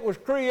place that was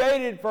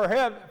created for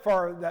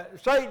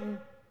Satan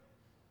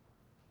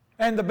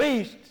and the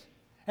beast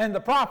and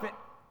the prophet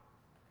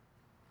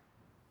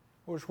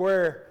was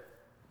where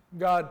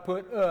God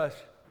put us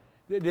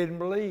that didn't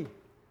believe,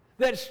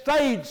 that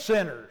stayed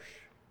sinners,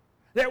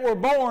 that were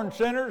born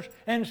sinners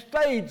and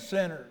stayed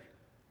sinners.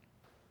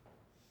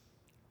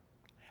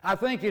 I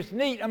think it's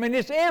neat. I mean,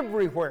 it's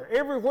everywhere.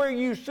 Everywhere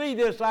you see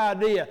this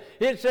idea.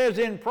 It says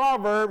in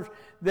Proverbs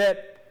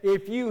that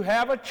if you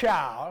have a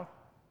child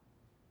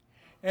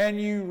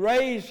and you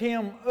raise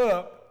him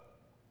up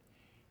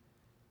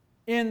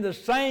in the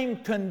same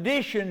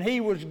condition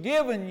he was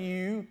given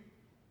you,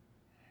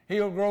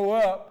 he'll grow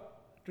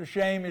up to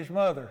shame his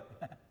mother.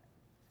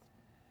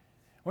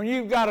 When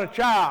you've got a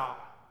child,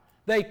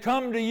 they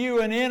come to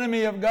you an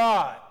enemy of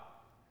God,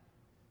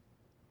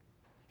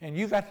 and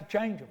you got to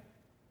change them.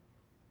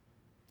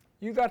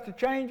 You got to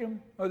change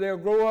them, or they'll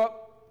grow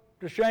up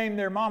to shame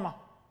their mama.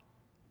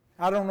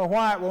 I don't know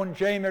why it wouldn't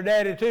shame their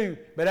daddy too,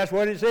 but that's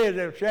what it says.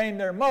 They'll shame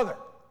their mother.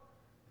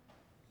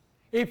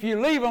 If you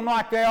leave them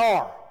like they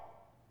are.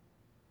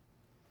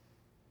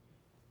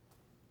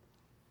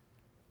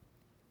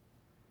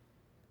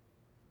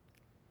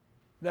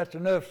 That's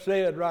enough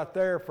said right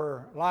there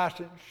for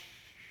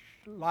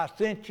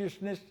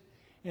licentiousness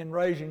in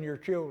raising your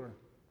children.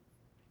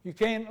 You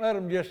can't let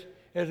them just,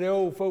 as the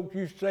old folks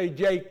used to say,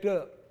 jaked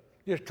up.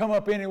 Just come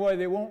up any way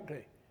they want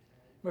to.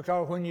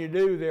 Because when you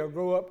do, they'll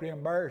grow up to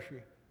embarrass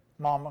you,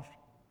 mamas.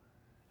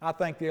 I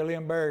think they'll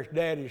embarrass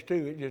daddies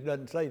too. It just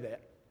doesn't say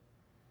that.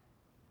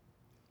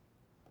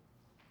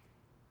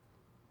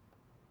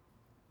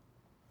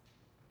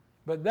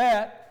 But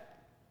that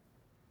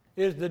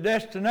is the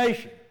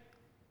destination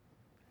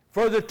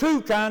for the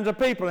two kinds of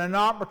people, and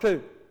not for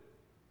two.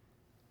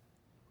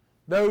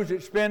 those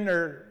that spend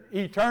their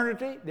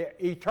eternity, their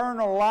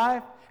eternal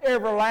life,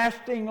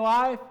 everlasting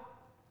life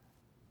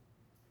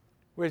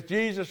with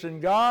Jesus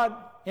and God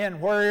in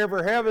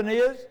wherever heaven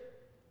is,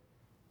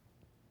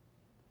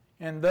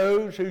 and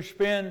those who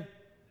spend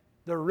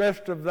the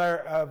rest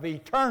of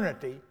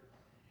eternity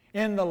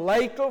in the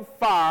lake of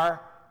fire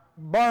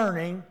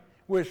burning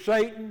with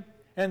Satan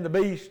and the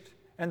beast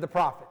and the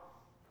prophet.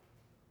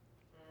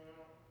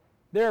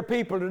 There are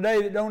people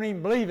today that don't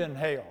even believe in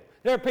hell.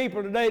 There are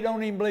people today that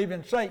don't even believe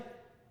in Satan.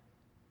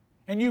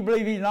 And you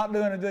believe he's not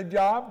doing a good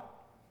job?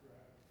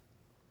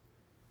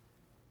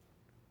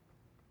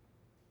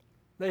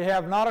 They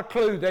have not a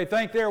clue. They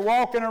think they're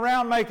walking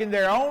around making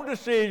their own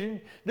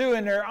decisions,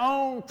 doing their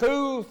own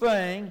cool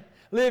thing,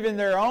 living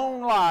their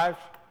own lives,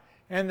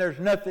 and there's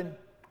nothing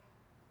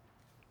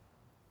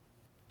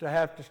to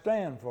have to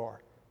stand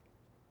for.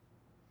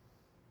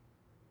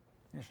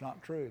 It's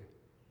not true.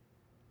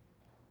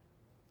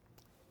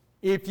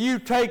 If you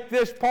take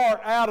this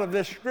part out of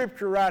this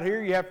scripture right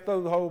here, you have to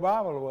throw the whole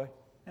Bible away.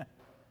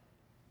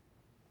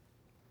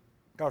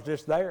 Because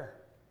it's there.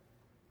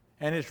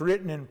 And it's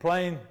written in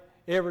plain,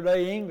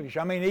 everyday English.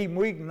 I mean, even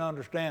we can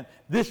understand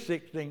this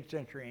 16th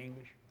century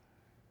English.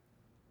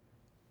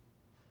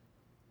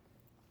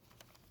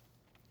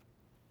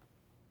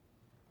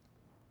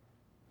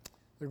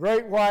 The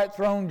great white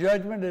throne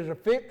judgment is a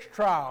fixed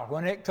trial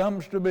when it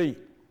comes to be.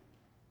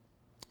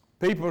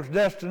 People's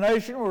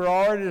destination was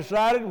already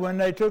decided when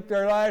they took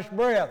their last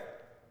breath.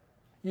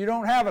 You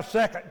don't have a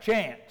second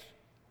chance.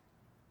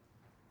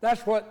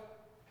 That's what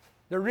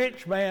the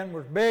rich man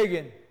was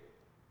begging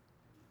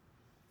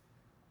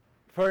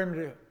for him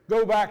to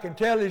go back and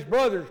tell his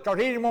brothers, because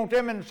he didn't want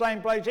them in the same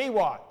place he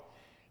was,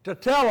 to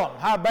tell them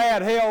how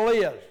bad hell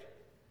is.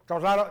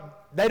 Because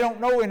they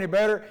don't know any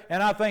better,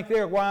 and I think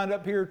they'll wind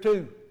up here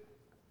too.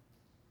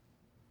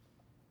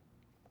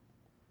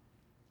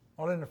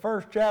 Well, in the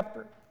first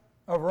chapter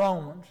of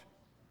Romans,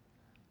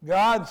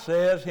 God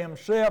says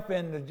himself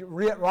in the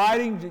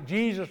writings that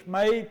Jesus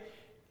made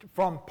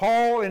from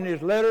Paul in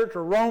his letter to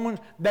Romans,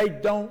 they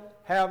don't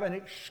have an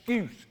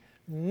excuse.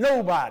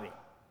 Nobody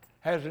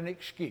has an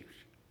excuse.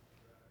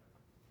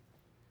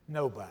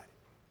 Nobody.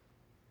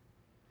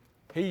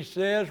 He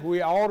says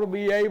we ought to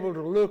be able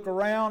to look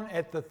around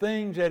at the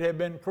things that have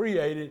been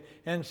created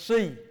and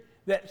see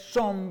that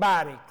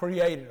somebody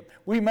created them.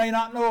 We may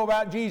not know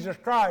about Jesus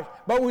Christ,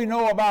 but we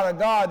know about a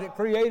God that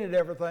created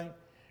everything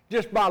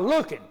just by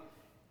looking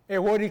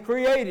at what he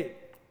created.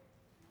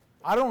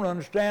 I don't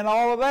understand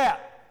all of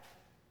that,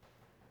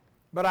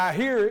 but I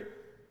hear it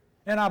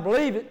and I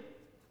believe it.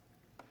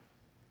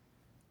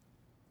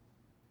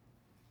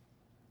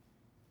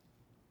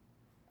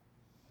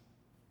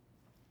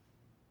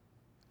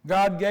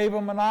 God gave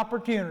them an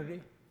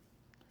opportunity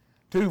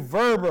to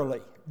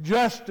verbally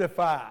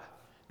justify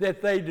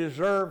that they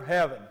deserve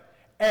heaven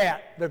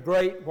at the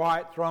great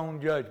white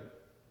throne judgment.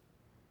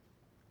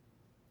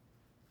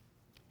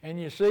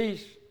 And you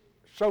see,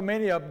 so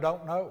many of them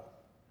don't know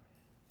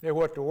that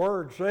what the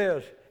Word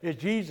says is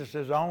Jesus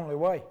is the only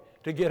way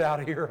to get out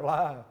of here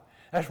alive.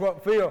 That's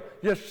what Phil,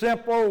 just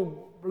simple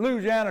old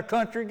Louisiana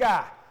country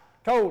guy,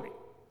 told him.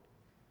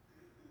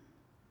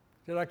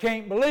 Said, I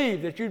can't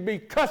believe that you'd be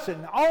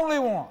cussing the only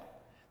one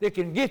that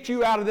can get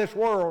you out of this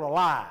world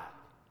alive.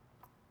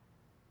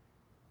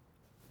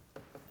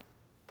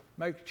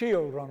 Makes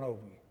chills run over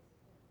you.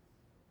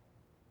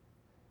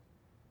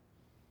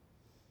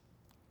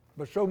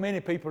 But so many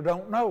people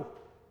don't know.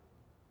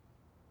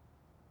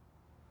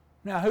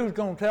 Now, who's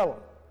going to tell them?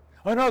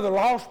 Another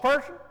lost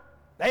person?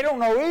 They don't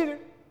know either.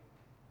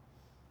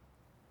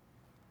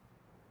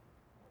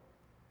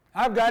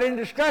 I've got in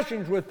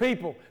discussions with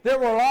people that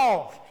were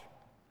lost.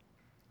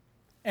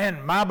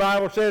 And my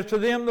Bible says to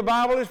them the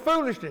Bible is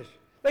foolishness.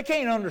 They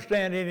can't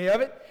understand any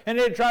of it. And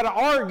they'd try to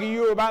argue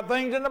you about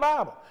things in the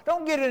Bible.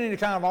 Don't get in any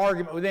kind of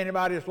argument with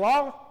anybody that's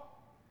lost.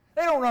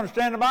 They don't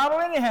understand the Bible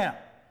anyhow.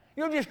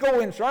 You'll just go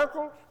in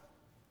circles.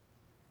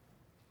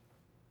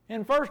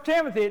 In 1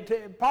 Timothy,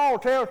 Paul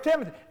tells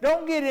Timothy,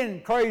 don't get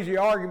in crazy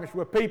arguments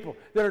with people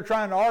that are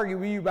trying to argue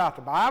with you about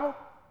the Bible.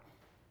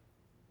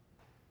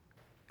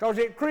 Because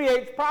it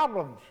creates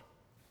problems.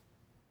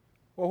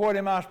 Well, what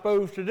am I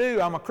supposed to do?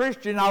 I'm a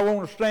Christian, I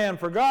want to stand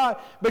for God,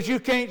 but you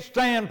can't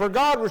stand for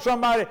God with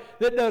somebody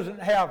that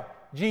doesn't have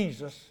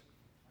Jesus.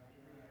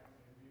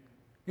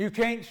 You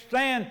can't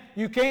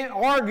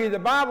argue the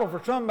Bible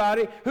for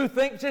somebody who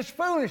thinks it's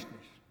foolishness.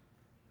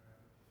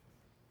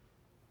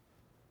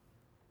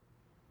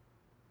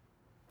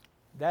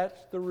 That's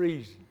the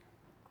reason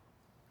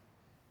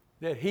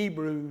that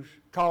Hebrews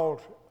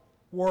calls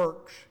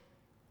works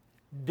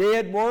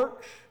dead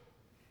works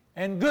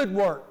and good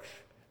works.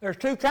 There's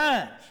two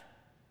kinds.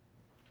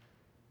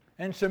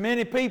 And so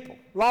many people,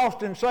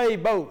 lost and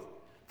saved both,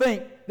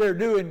 think they're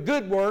doing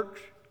good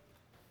works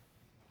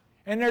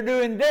and they're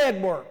doing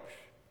dead works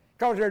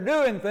because they're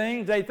doing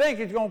things they think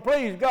is going to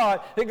please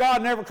God that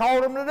God never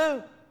called them to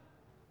do.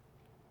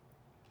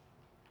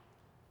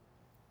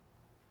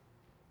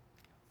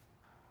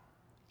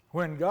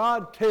 When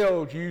God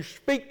tells you,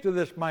 speak to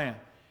this man,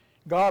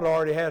 God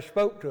already has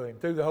spoke to him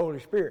through the Holy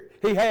Spirit.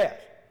 He has.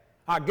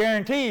 I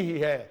guarantee he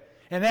has.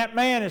 And that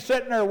man is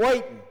sitting there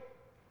waiting.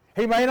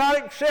 He may not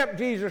accept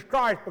Jesus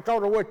Christ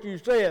because of what you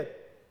said,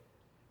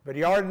 but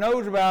he already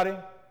knows about him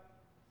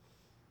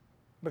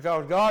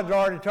because God's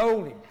already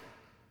told him.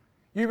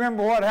 You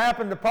remember what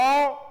happened to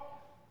Paul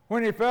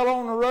when he fell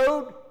on the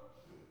road?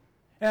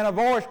 And a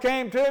voice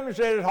came to him and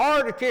said, it's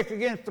hard to kick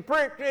against the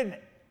pricks, isn't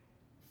it?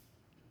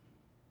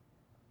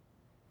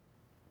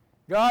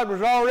 God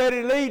was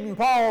already leading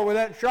Paul with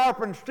that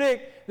sharpened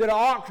stick that an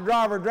ox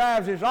driver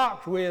drives his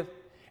ox with,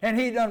 and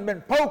he done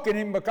been poking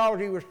him because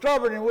he was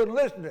stubborn and wouldn't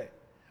listen to him.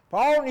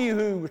 Paul knew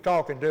who was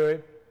talking to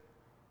him.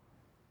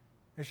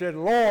 He said,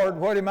 Lord,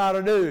 what am I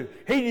to do?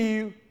 He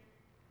knew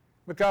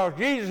because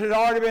Jesus had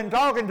already been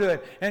talking to him.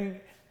 And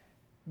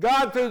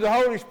God, through the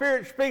Holy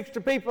Spirit, speaks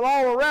to people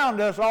all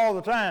around us all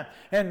the time.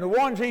 And the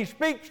ones he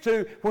speaks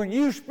to, when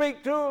you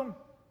speak to them,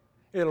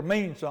 it'll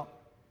mean something.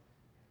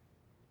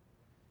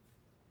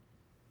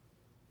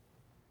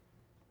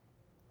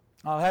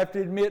 I'll have to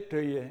admit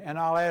to you, and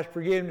I'll ask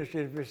forgiveness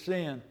if it's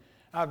sin.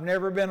 I've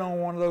never been on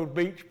one of those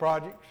beach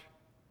projects.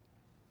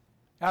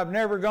 I've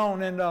never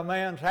gone into a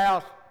man's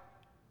house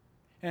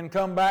and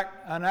come back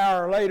an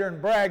hour later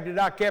and bragged that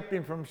I kept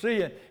him from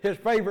seeing his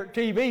favorite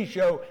TV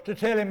show to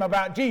tell him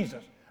about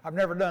Jesus. I've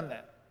never done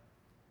that.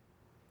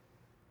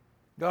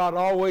 God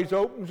always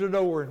opens the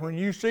door, and when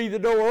you see the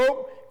door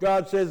open,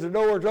 God says the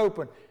door is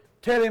open.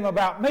 Tell him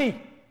about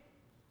me.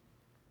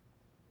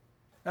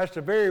 That's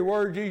the very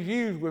words he's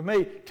used with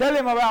me. Tell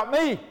him about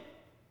me.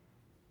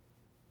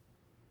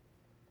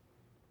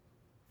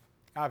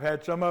 I've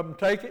had some of them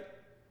take it,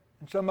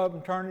 and some of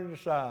them turn it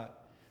aside.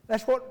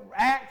 That's what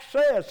Acts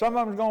says. Some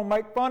of them are going to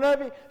make fun of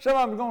you. Some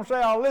of them are going to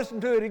say, I'll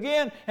listen to it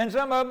again. And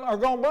some of them are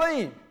going to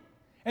believe.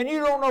 And you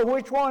don't know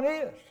which one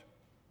is.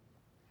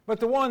 But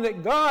the one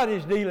that God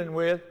is dealing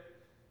with,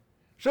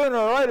 sooner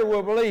or later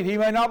will believe. He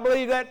may not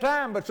believe that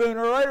time, but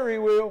sooner or later he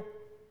will.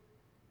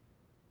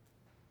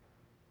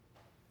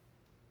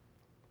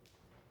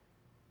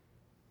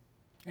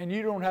 And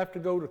you don't have to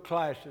go to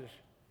classes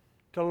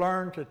to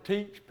learn to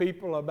teach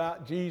people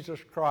about Jesus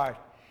Christ.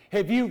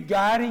 Have you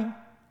got him?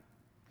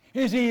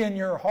 Is he in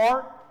your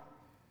heart?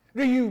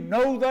 Do you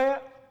know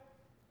that?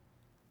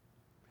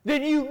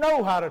 Then you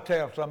know how to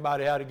tell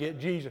somebody how to get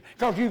Jesus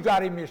because you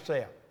got him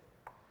yourself.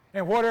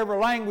 And whatever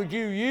language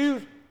you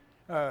use,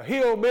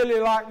 hillbilly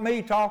like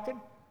me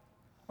talking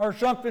or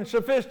something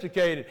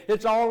sophisticated,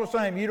 it's all the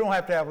same. You don't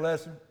have to have a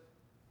lesson.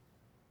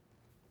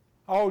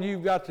 All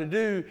you've got to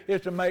do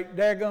is to make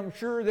daggum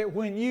sure that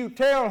when you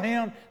tell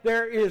him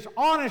there is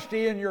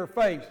honesty in your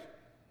face,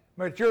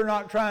 but you're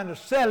not trying to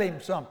sell him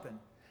something.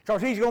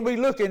 Because he's going to be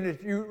looking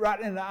at you right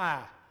in the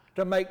eye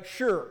to make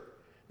sure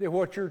that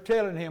what you're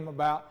telling him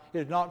about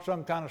is not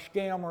some kind of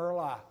scam or a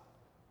lie.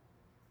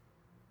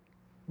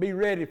 Be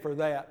ready for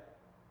that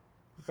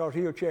because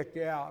he'll check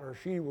you out or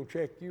she will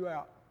check you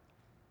out.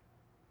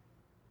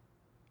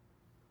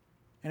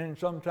 And then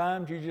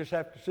sometimes you just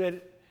have to set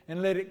it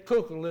and let it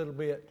cook a little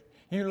bit.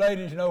 You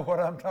ladies know what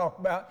I'm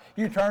talking about.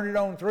 You turn it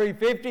on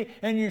 350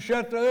 and you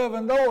shut the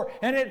oven door,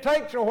 and it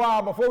takes a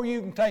while before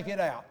you can take it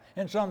out.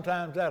 And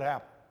sometimes that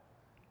happens.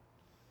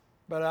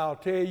 But I'll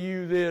tell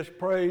you this,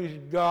 praise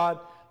God,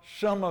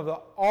 some of the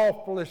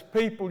awfulest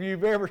people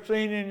you've ever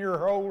seen in your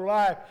whole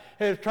life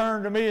has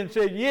turned to me and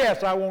said,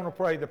 yes, I want to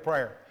pray the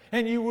prayer.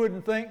 And you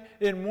wouldn't think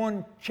in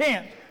one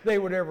chance they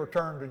would ever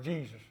turn to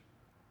Jesus.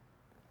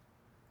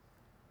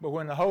 But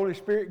when the Holy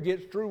Spirit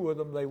gets through with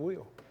them, they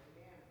will.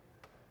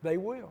 They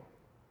will.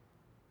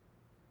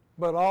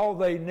 But all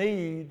they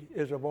need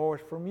is a voice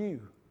from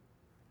you,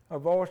 a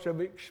voice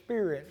of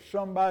experience,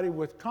 somebody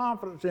with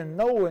confidence in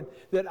knowing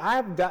that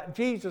I've got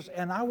Jesus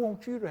and I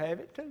want you to have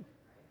it too.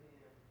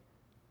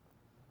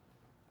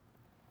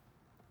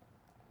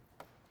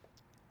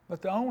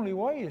 But the only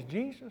way is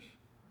Jesus.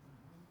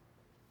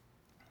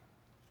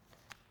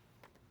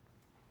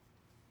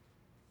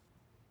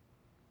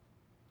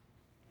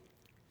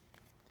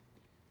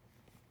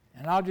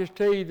 And I'll just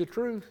tell you the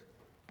truth.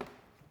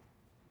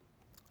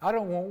 I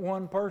don't want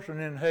one person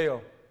in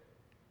hell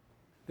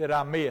that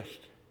I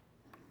missed.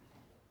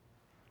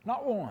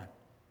 Not one.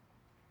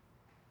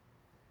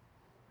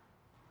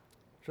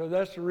 So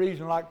that's the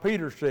reason, like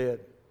Peter said,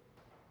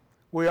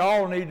 we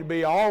all need to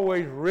be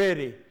always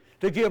ready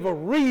to give a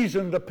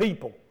reason to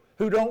people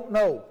who don't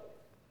know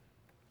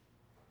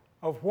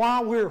of why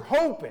we're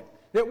hoping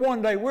that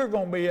one day we're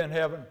going to be in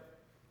heaven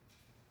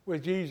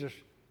with Jesus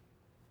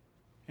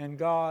and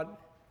God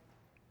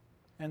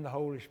and the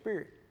Holy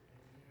Spirit.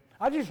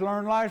 I just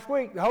learned last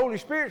week the Holy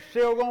Spirit's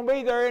still going to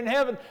be there in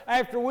heaven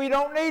after we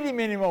don't need him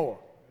anymore.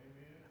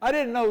 I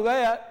didn't know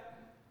that.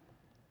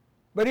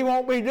 But he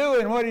won't be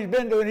doing what he's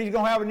been doing. He's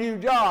going to have a new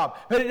job.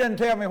 But it doesn't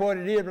tell me what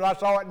it is, but I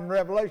saw it in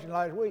Revelation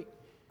last week.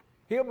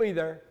 He'll be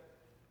there.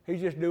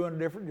 He's just doing a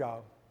different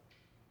job.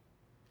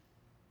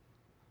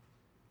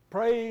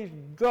 Praise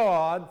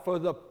God for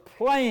the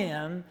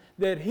plan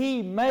that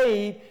he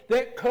made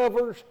that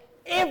covers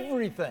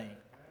everything.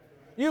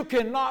 You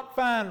cannot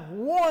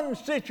find one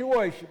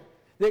situation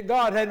that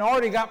God hadn't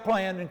already got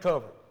planned and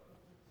covered.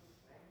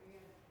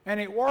 And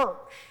it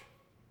works.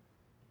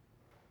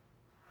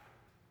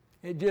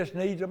 It just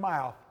needs a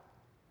mouth.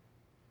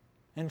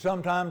 And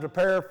sometimes a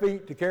pair of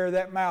feet to carry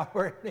that mouth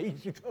where it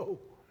needs to go.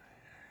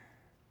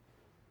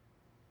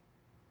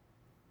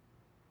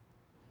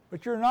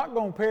 But you're not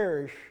going to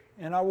perish,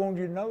 and I want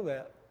you to know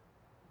that.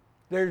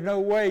 There's no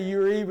way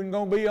you're even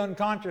going to be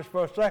unconscious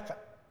for a second.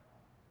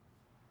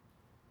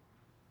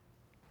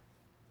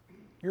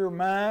 Your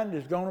mind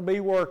is going to be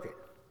working,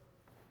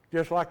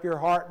 just like your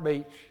heart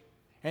beats,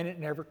 and it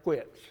never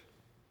quits.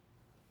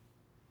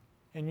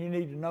 And you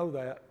need to know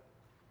that.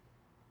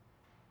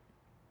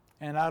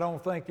 And I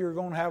don't think you're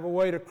going to have a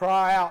way to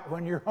cry out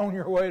when you're on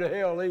your way to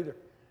hell either.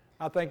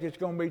 I think it's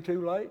going to be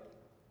too late.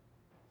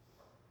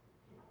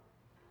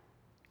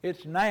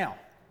 It's now.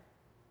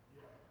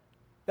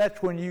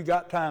 That's when you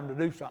got time to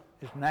do something.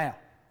 It's now.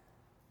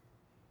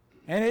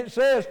 And it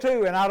says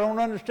too, and I don't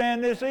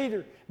understand this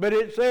either, but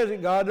it says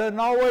that God doesn't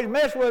always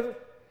mess with us.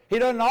 He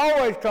doesn't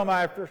always come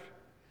after us.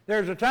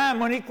 There's a time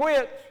when He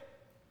quits.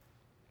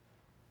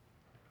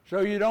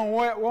 So you don't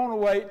want to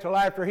wait till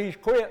after He's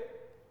quit,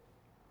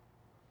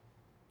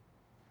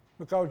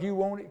 because you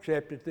won't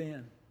accept it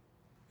then.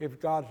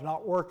 If God's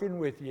not working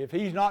with you, if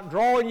He's not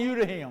drawing you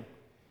to Him,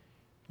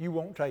 you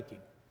won't take Him.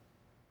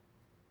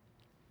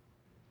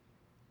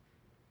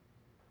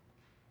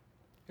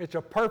 It's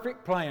a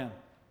perfect plan.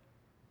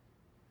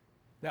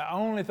 The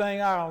only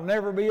thing I'll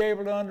never be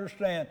able to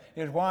understand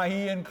is why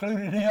He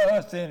included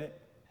us in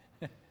it.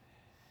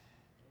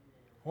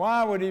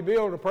 Why would He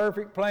build a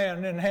perfect plan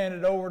and then hand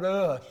it over to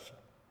us?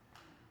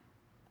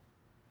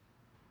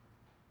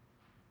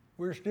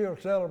 We're still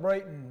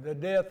celebrating the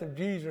death of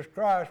Jesus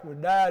Christ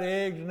with dyed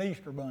eggs and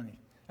Easter bunnies.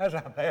 That's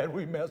how bad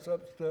we mess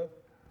up stuff.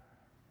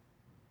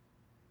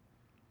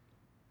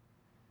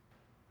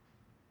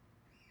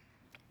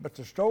 But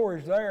the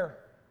story's there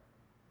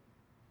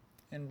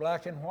in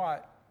black and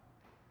white.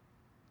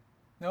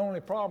 The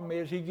only problem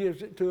is He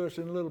gives it to us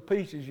in little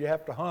pieces. You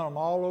have to hunt them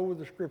all over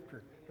the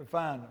Scripture to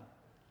find them.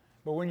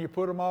 But when you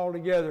put them all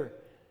together,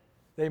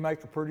 they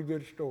make a pretty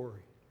good story.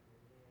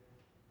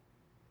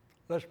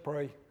 Let's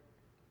pray.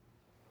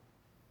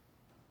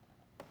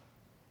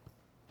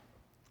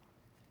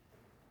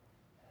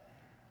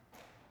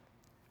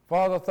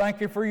 Father,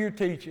 thank You for Your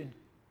teaching.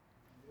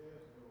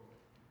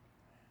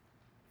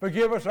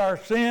 Forgive us our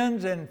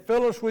sins and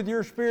fill us with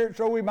Your Spirit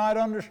so we might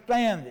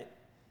understand it.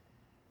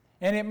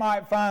 And it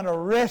might find a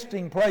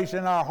resting place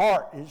in our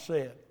heart, it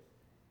said.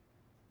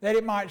 That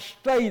it might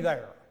stay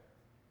there.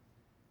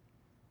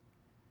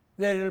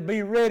 That it'll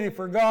be ready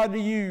for God to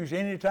use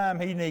anytime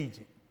He needs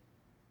it.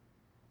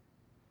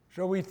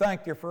 So we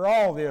thank You for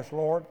all this,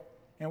 Lord,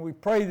 and we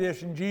pray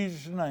this in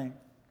Jesus' name.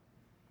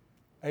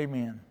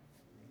 Amen.